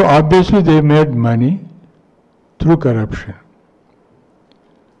 So obviously they made money through corruption.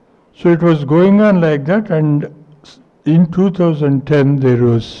 So it was going on like that, and in 2010 there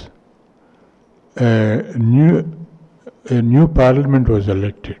was a new parliament was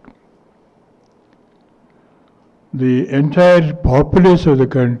elected. The entire populace of the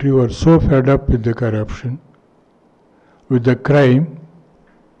country were so fed up with the corruption, with the crime,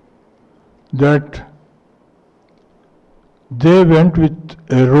 that they went with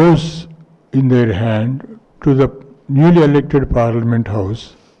a rose in their hand to the newly elected Parliament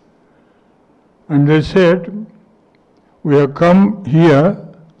House, and they said, "We have come here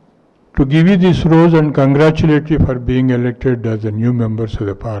to give you this rose and congratulate you for being elected as the new members of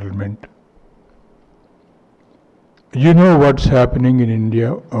the Parliament. You know what's happening in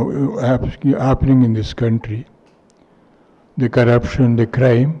India, happening in this country, the corruption, the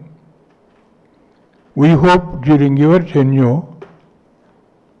crime. We hope during your tenure,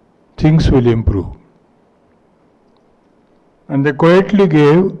 things will improve." And they quietly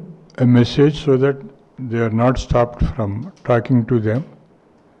gave a message so that they are not stopped from talking to them.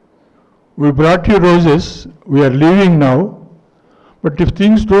 "We brought you roses, we are leaving now, but if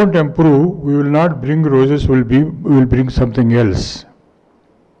things don't improve, we will not bring roses, we will bring something else."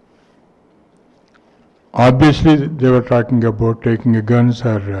 Obviously, they were talking about taking guns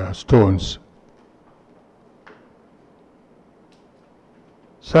or stones.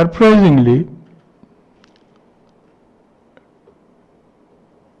 Surprisingly,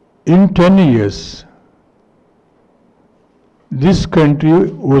 in 10 years, this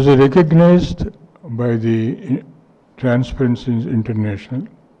country was recognized by the Transparency International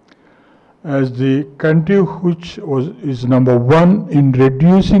as the country which is number one in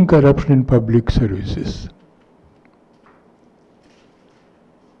reducing corruption in public services.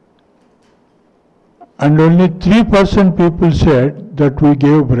 And only 3% people said that we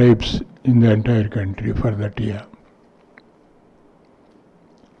gave bribes in the entire country for that year.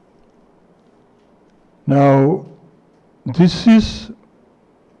 Now, this is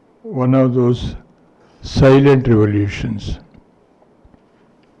one of those silent revolutions.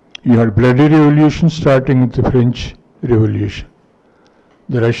 You had bloody revolution starting with the French Revolution,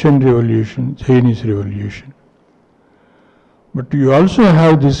 the Russian Revolution, Chinese Revolution. But you also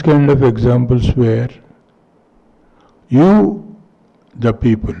have this kind of examples where you, the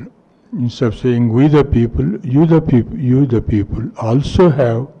people, instead of saying we the people, you the people, also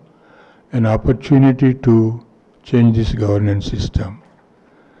have an opportunity to change this governance system.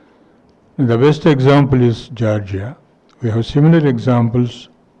 And the best example is Georgia. We have similar examples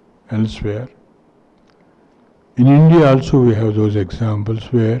elsewhere. In India also we have those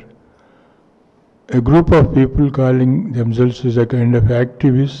examples where a group of people calling themselves as a kind of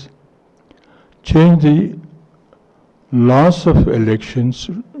activists change the laws of elections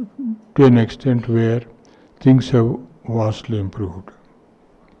to an extent where things have vastly improved.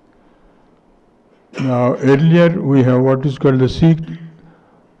 Now, earlier we have what is called the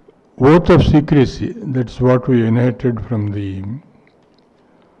oath of secrecy. That's what we inherited from the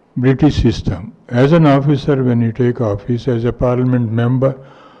British system. As an officer, when you take office, as a parliament member,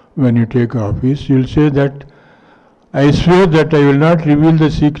 when you take office, you'll say that I swear that I will not reveal the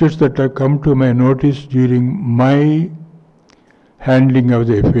secrets that have come to my notice during my handling of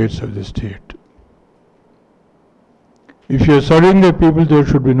the affairs of the state. If you are serving the people, there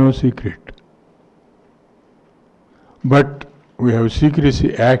should be no secret. But we have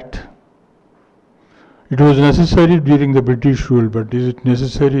Secrecy Act. It was necessary during the British rule, but is it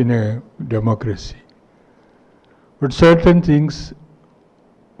necessary in a democracy? But certain things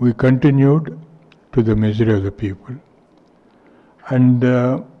we continued to the misery of the people. And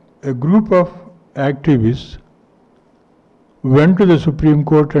a group of activists went to the Supreme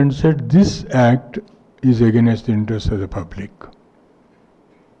Court and said this act is against the interests of the public.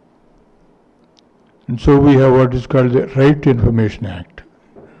 And so we have what is called the Right to Information Act.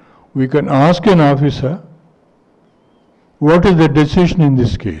 We can ask an officer, what is the decision in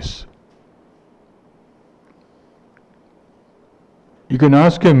this case? You can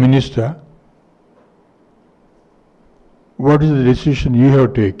ask a minister, what is the decision you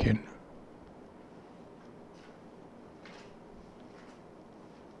have taken?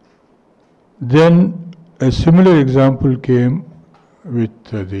 Then a similar example came with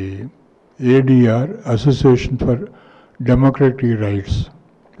the ADR, Association for Democratic Rights.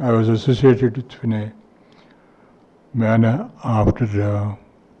 I was associated with in a manner after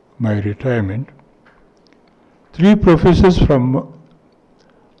my retirement. 3 professors from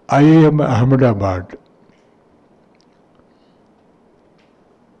IIM Ahmedabad,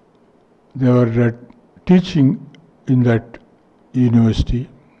 they were teaching in that university,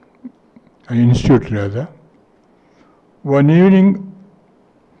 institute rather. One evening,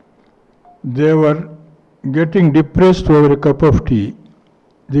 they were getting depressed over a cup of tea.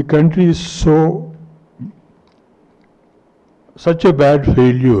 The country is such a bad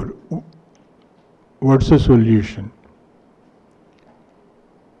failure. What's the solution?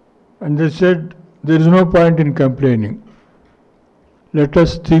 And they said, there is no point in complaining. Let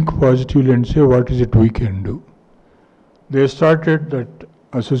us think positively and say what is it we can do. They started that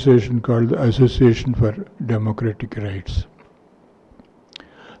association called the Association for Democratic Rights.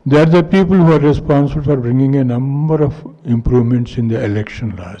 They are the people who are responsible for bringing a number of improvements in the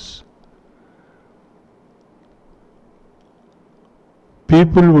election laws.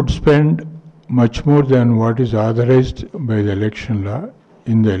 People would spend much more than what is authorized by the election law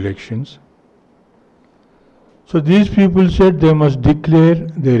in the elections. So these people said they must declare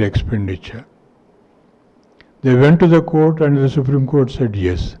their expenditure. They went to the court and the Supreme Court said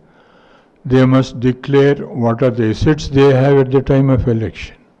yes. They must declare what are the assets they have at the time of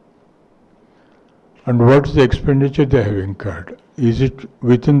election and what is the expenditure they have incurred. Is it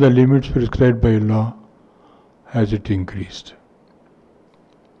within the limits prescribed by law? Has it increased?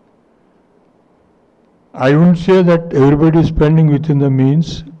 I wouldn't say that everybody is spending within the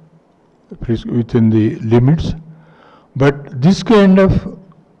means, within the limits, but this kind of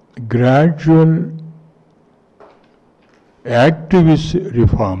gradual activist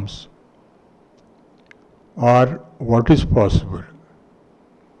reforms are what is possible.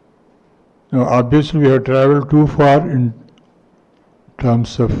 Now, obviously, we have traveled too far in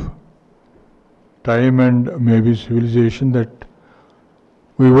terms of time and maybe civilization that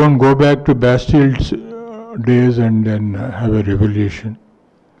we won't go back to Bastille's days and then have a revolution.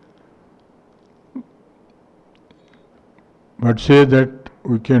 But say that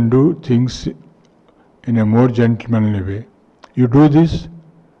we can do things in a more gentlemanly way. You do this,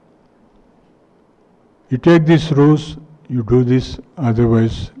 you take this rose, you do this,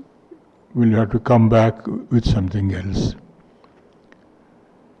 otherwise we'll have to come back with something else.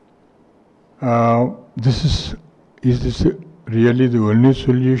 Is this really the only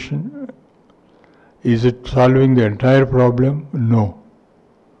solution? Is it solving the entire problem? No.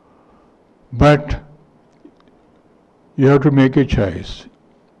 But you have to make a choice.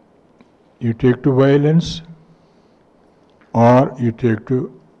 You take to violence or you take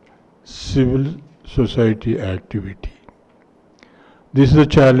to civil society activity. This is a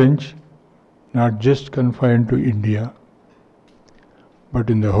challenge not just confined to India, but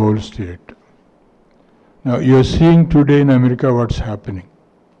in the whole state. Now you are seeing today in America what's happening.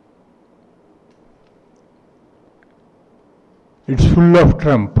 It's full of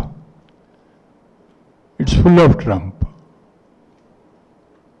Trump. It's full of Trump.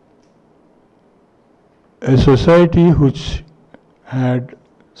 A society which had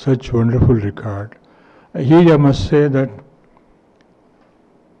such wonderful record, Here I must say that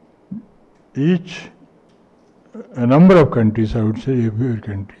a number of countries, I would say every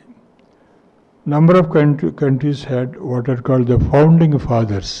country, number of countries had what are called the founding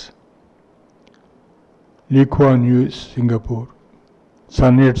fathers. Lee Kuan Yew, Singapore,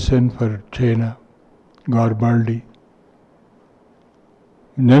 Sun Yat-sen for China, Garibaldi,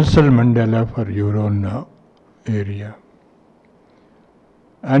 Nelson Mandela for Euro area.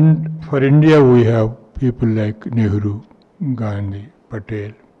 And for India, we have people like Nehru, Gandhi,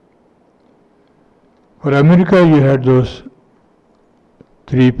 Patel. For America, you had those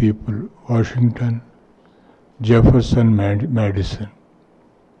three people, Washington, Jefferson, Madison.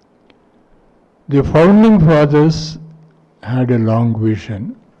 The founding fathers had a long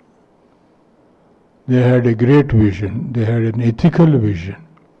vision. They had a great vision. They had an ethical vision.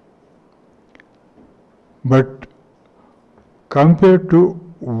 But compared to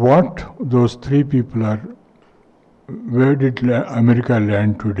what those three people are, where did America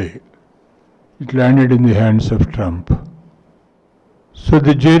land today? It landed in the hands of Trump. So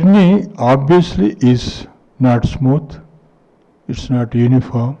the journey obviously is not smooth, it's not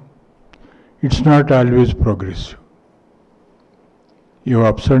uniform, it's not always progressive. You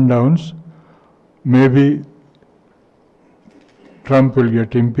have ups and downs. Maybe Trump will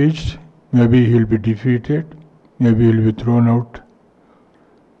get impeached, maybe he will be defeated, maybe he will be thrown out.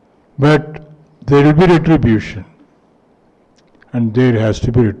 But there will be retribution, and there has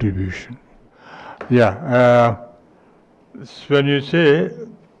to be retribution. Yeah, when you say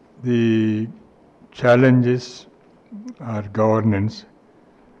the challenges are governance,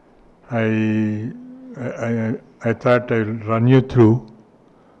 I thought I will run you through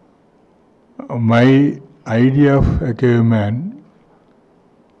my idea of a caveman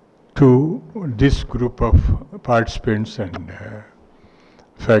to this group of participants and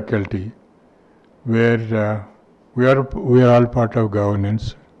faculty, where we are all part of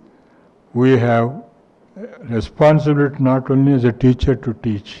governance. We have responsibility not only as a teacher to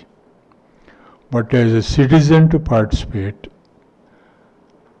teach, but as a citizen to participate.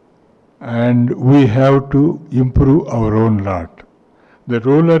 And we have to improve our own lot. The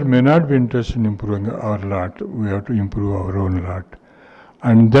ruler may not be interested in improving our lot. We have to improve our own lot.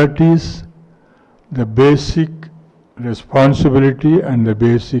 And that is the basic responsibility and the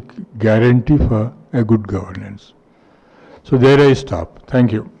basic guarantee for a good governance. So there I stop.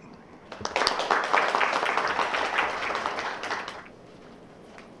 Thank you.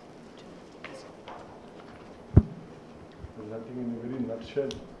 I think in a very nutshell,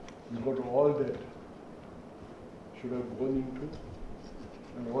 you got all that should have gone into,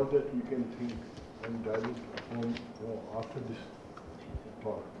 and all that we can think and dive into home after this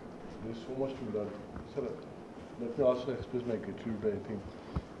talk. There is so much to learn. Sir, let me also express my gratitude. I think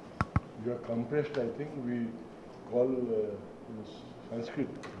you are compressed. I think we call in Sanskrit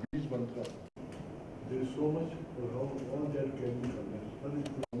Bij Mantra. There is so much around that can be condensed. But it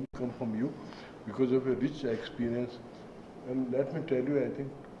will only come from you because of your rich experience. And let me tell you, I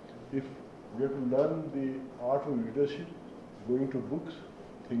think if we have to learn the art of leadership, going to books,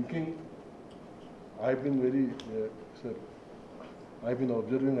 thinking, I've been very, sir, I've been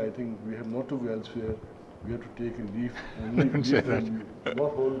observing, I think we have not to go elsewhere. We have to take a leaf, only leaf from you.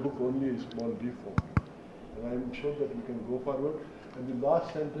 Not whole book, only a small leaf from you. And I'm sure that we can go forward. And the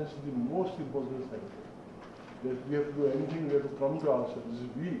last sentence is the most important sentence. That we have to do anything, we have to come to ourselves. It is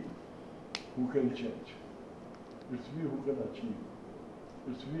we who can change. It's we who can achieve.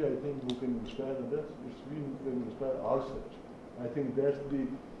 It's we, I think, who can inspire others. It's we who can inspire ourselves. I think that's the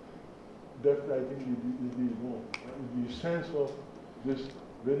sense of this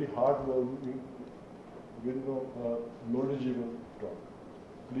very hard-working, very knowledgeable talk.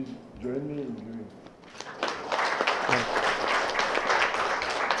 Please join me in giving.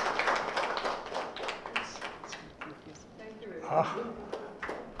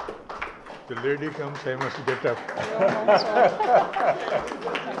 The lady comes, I must get up.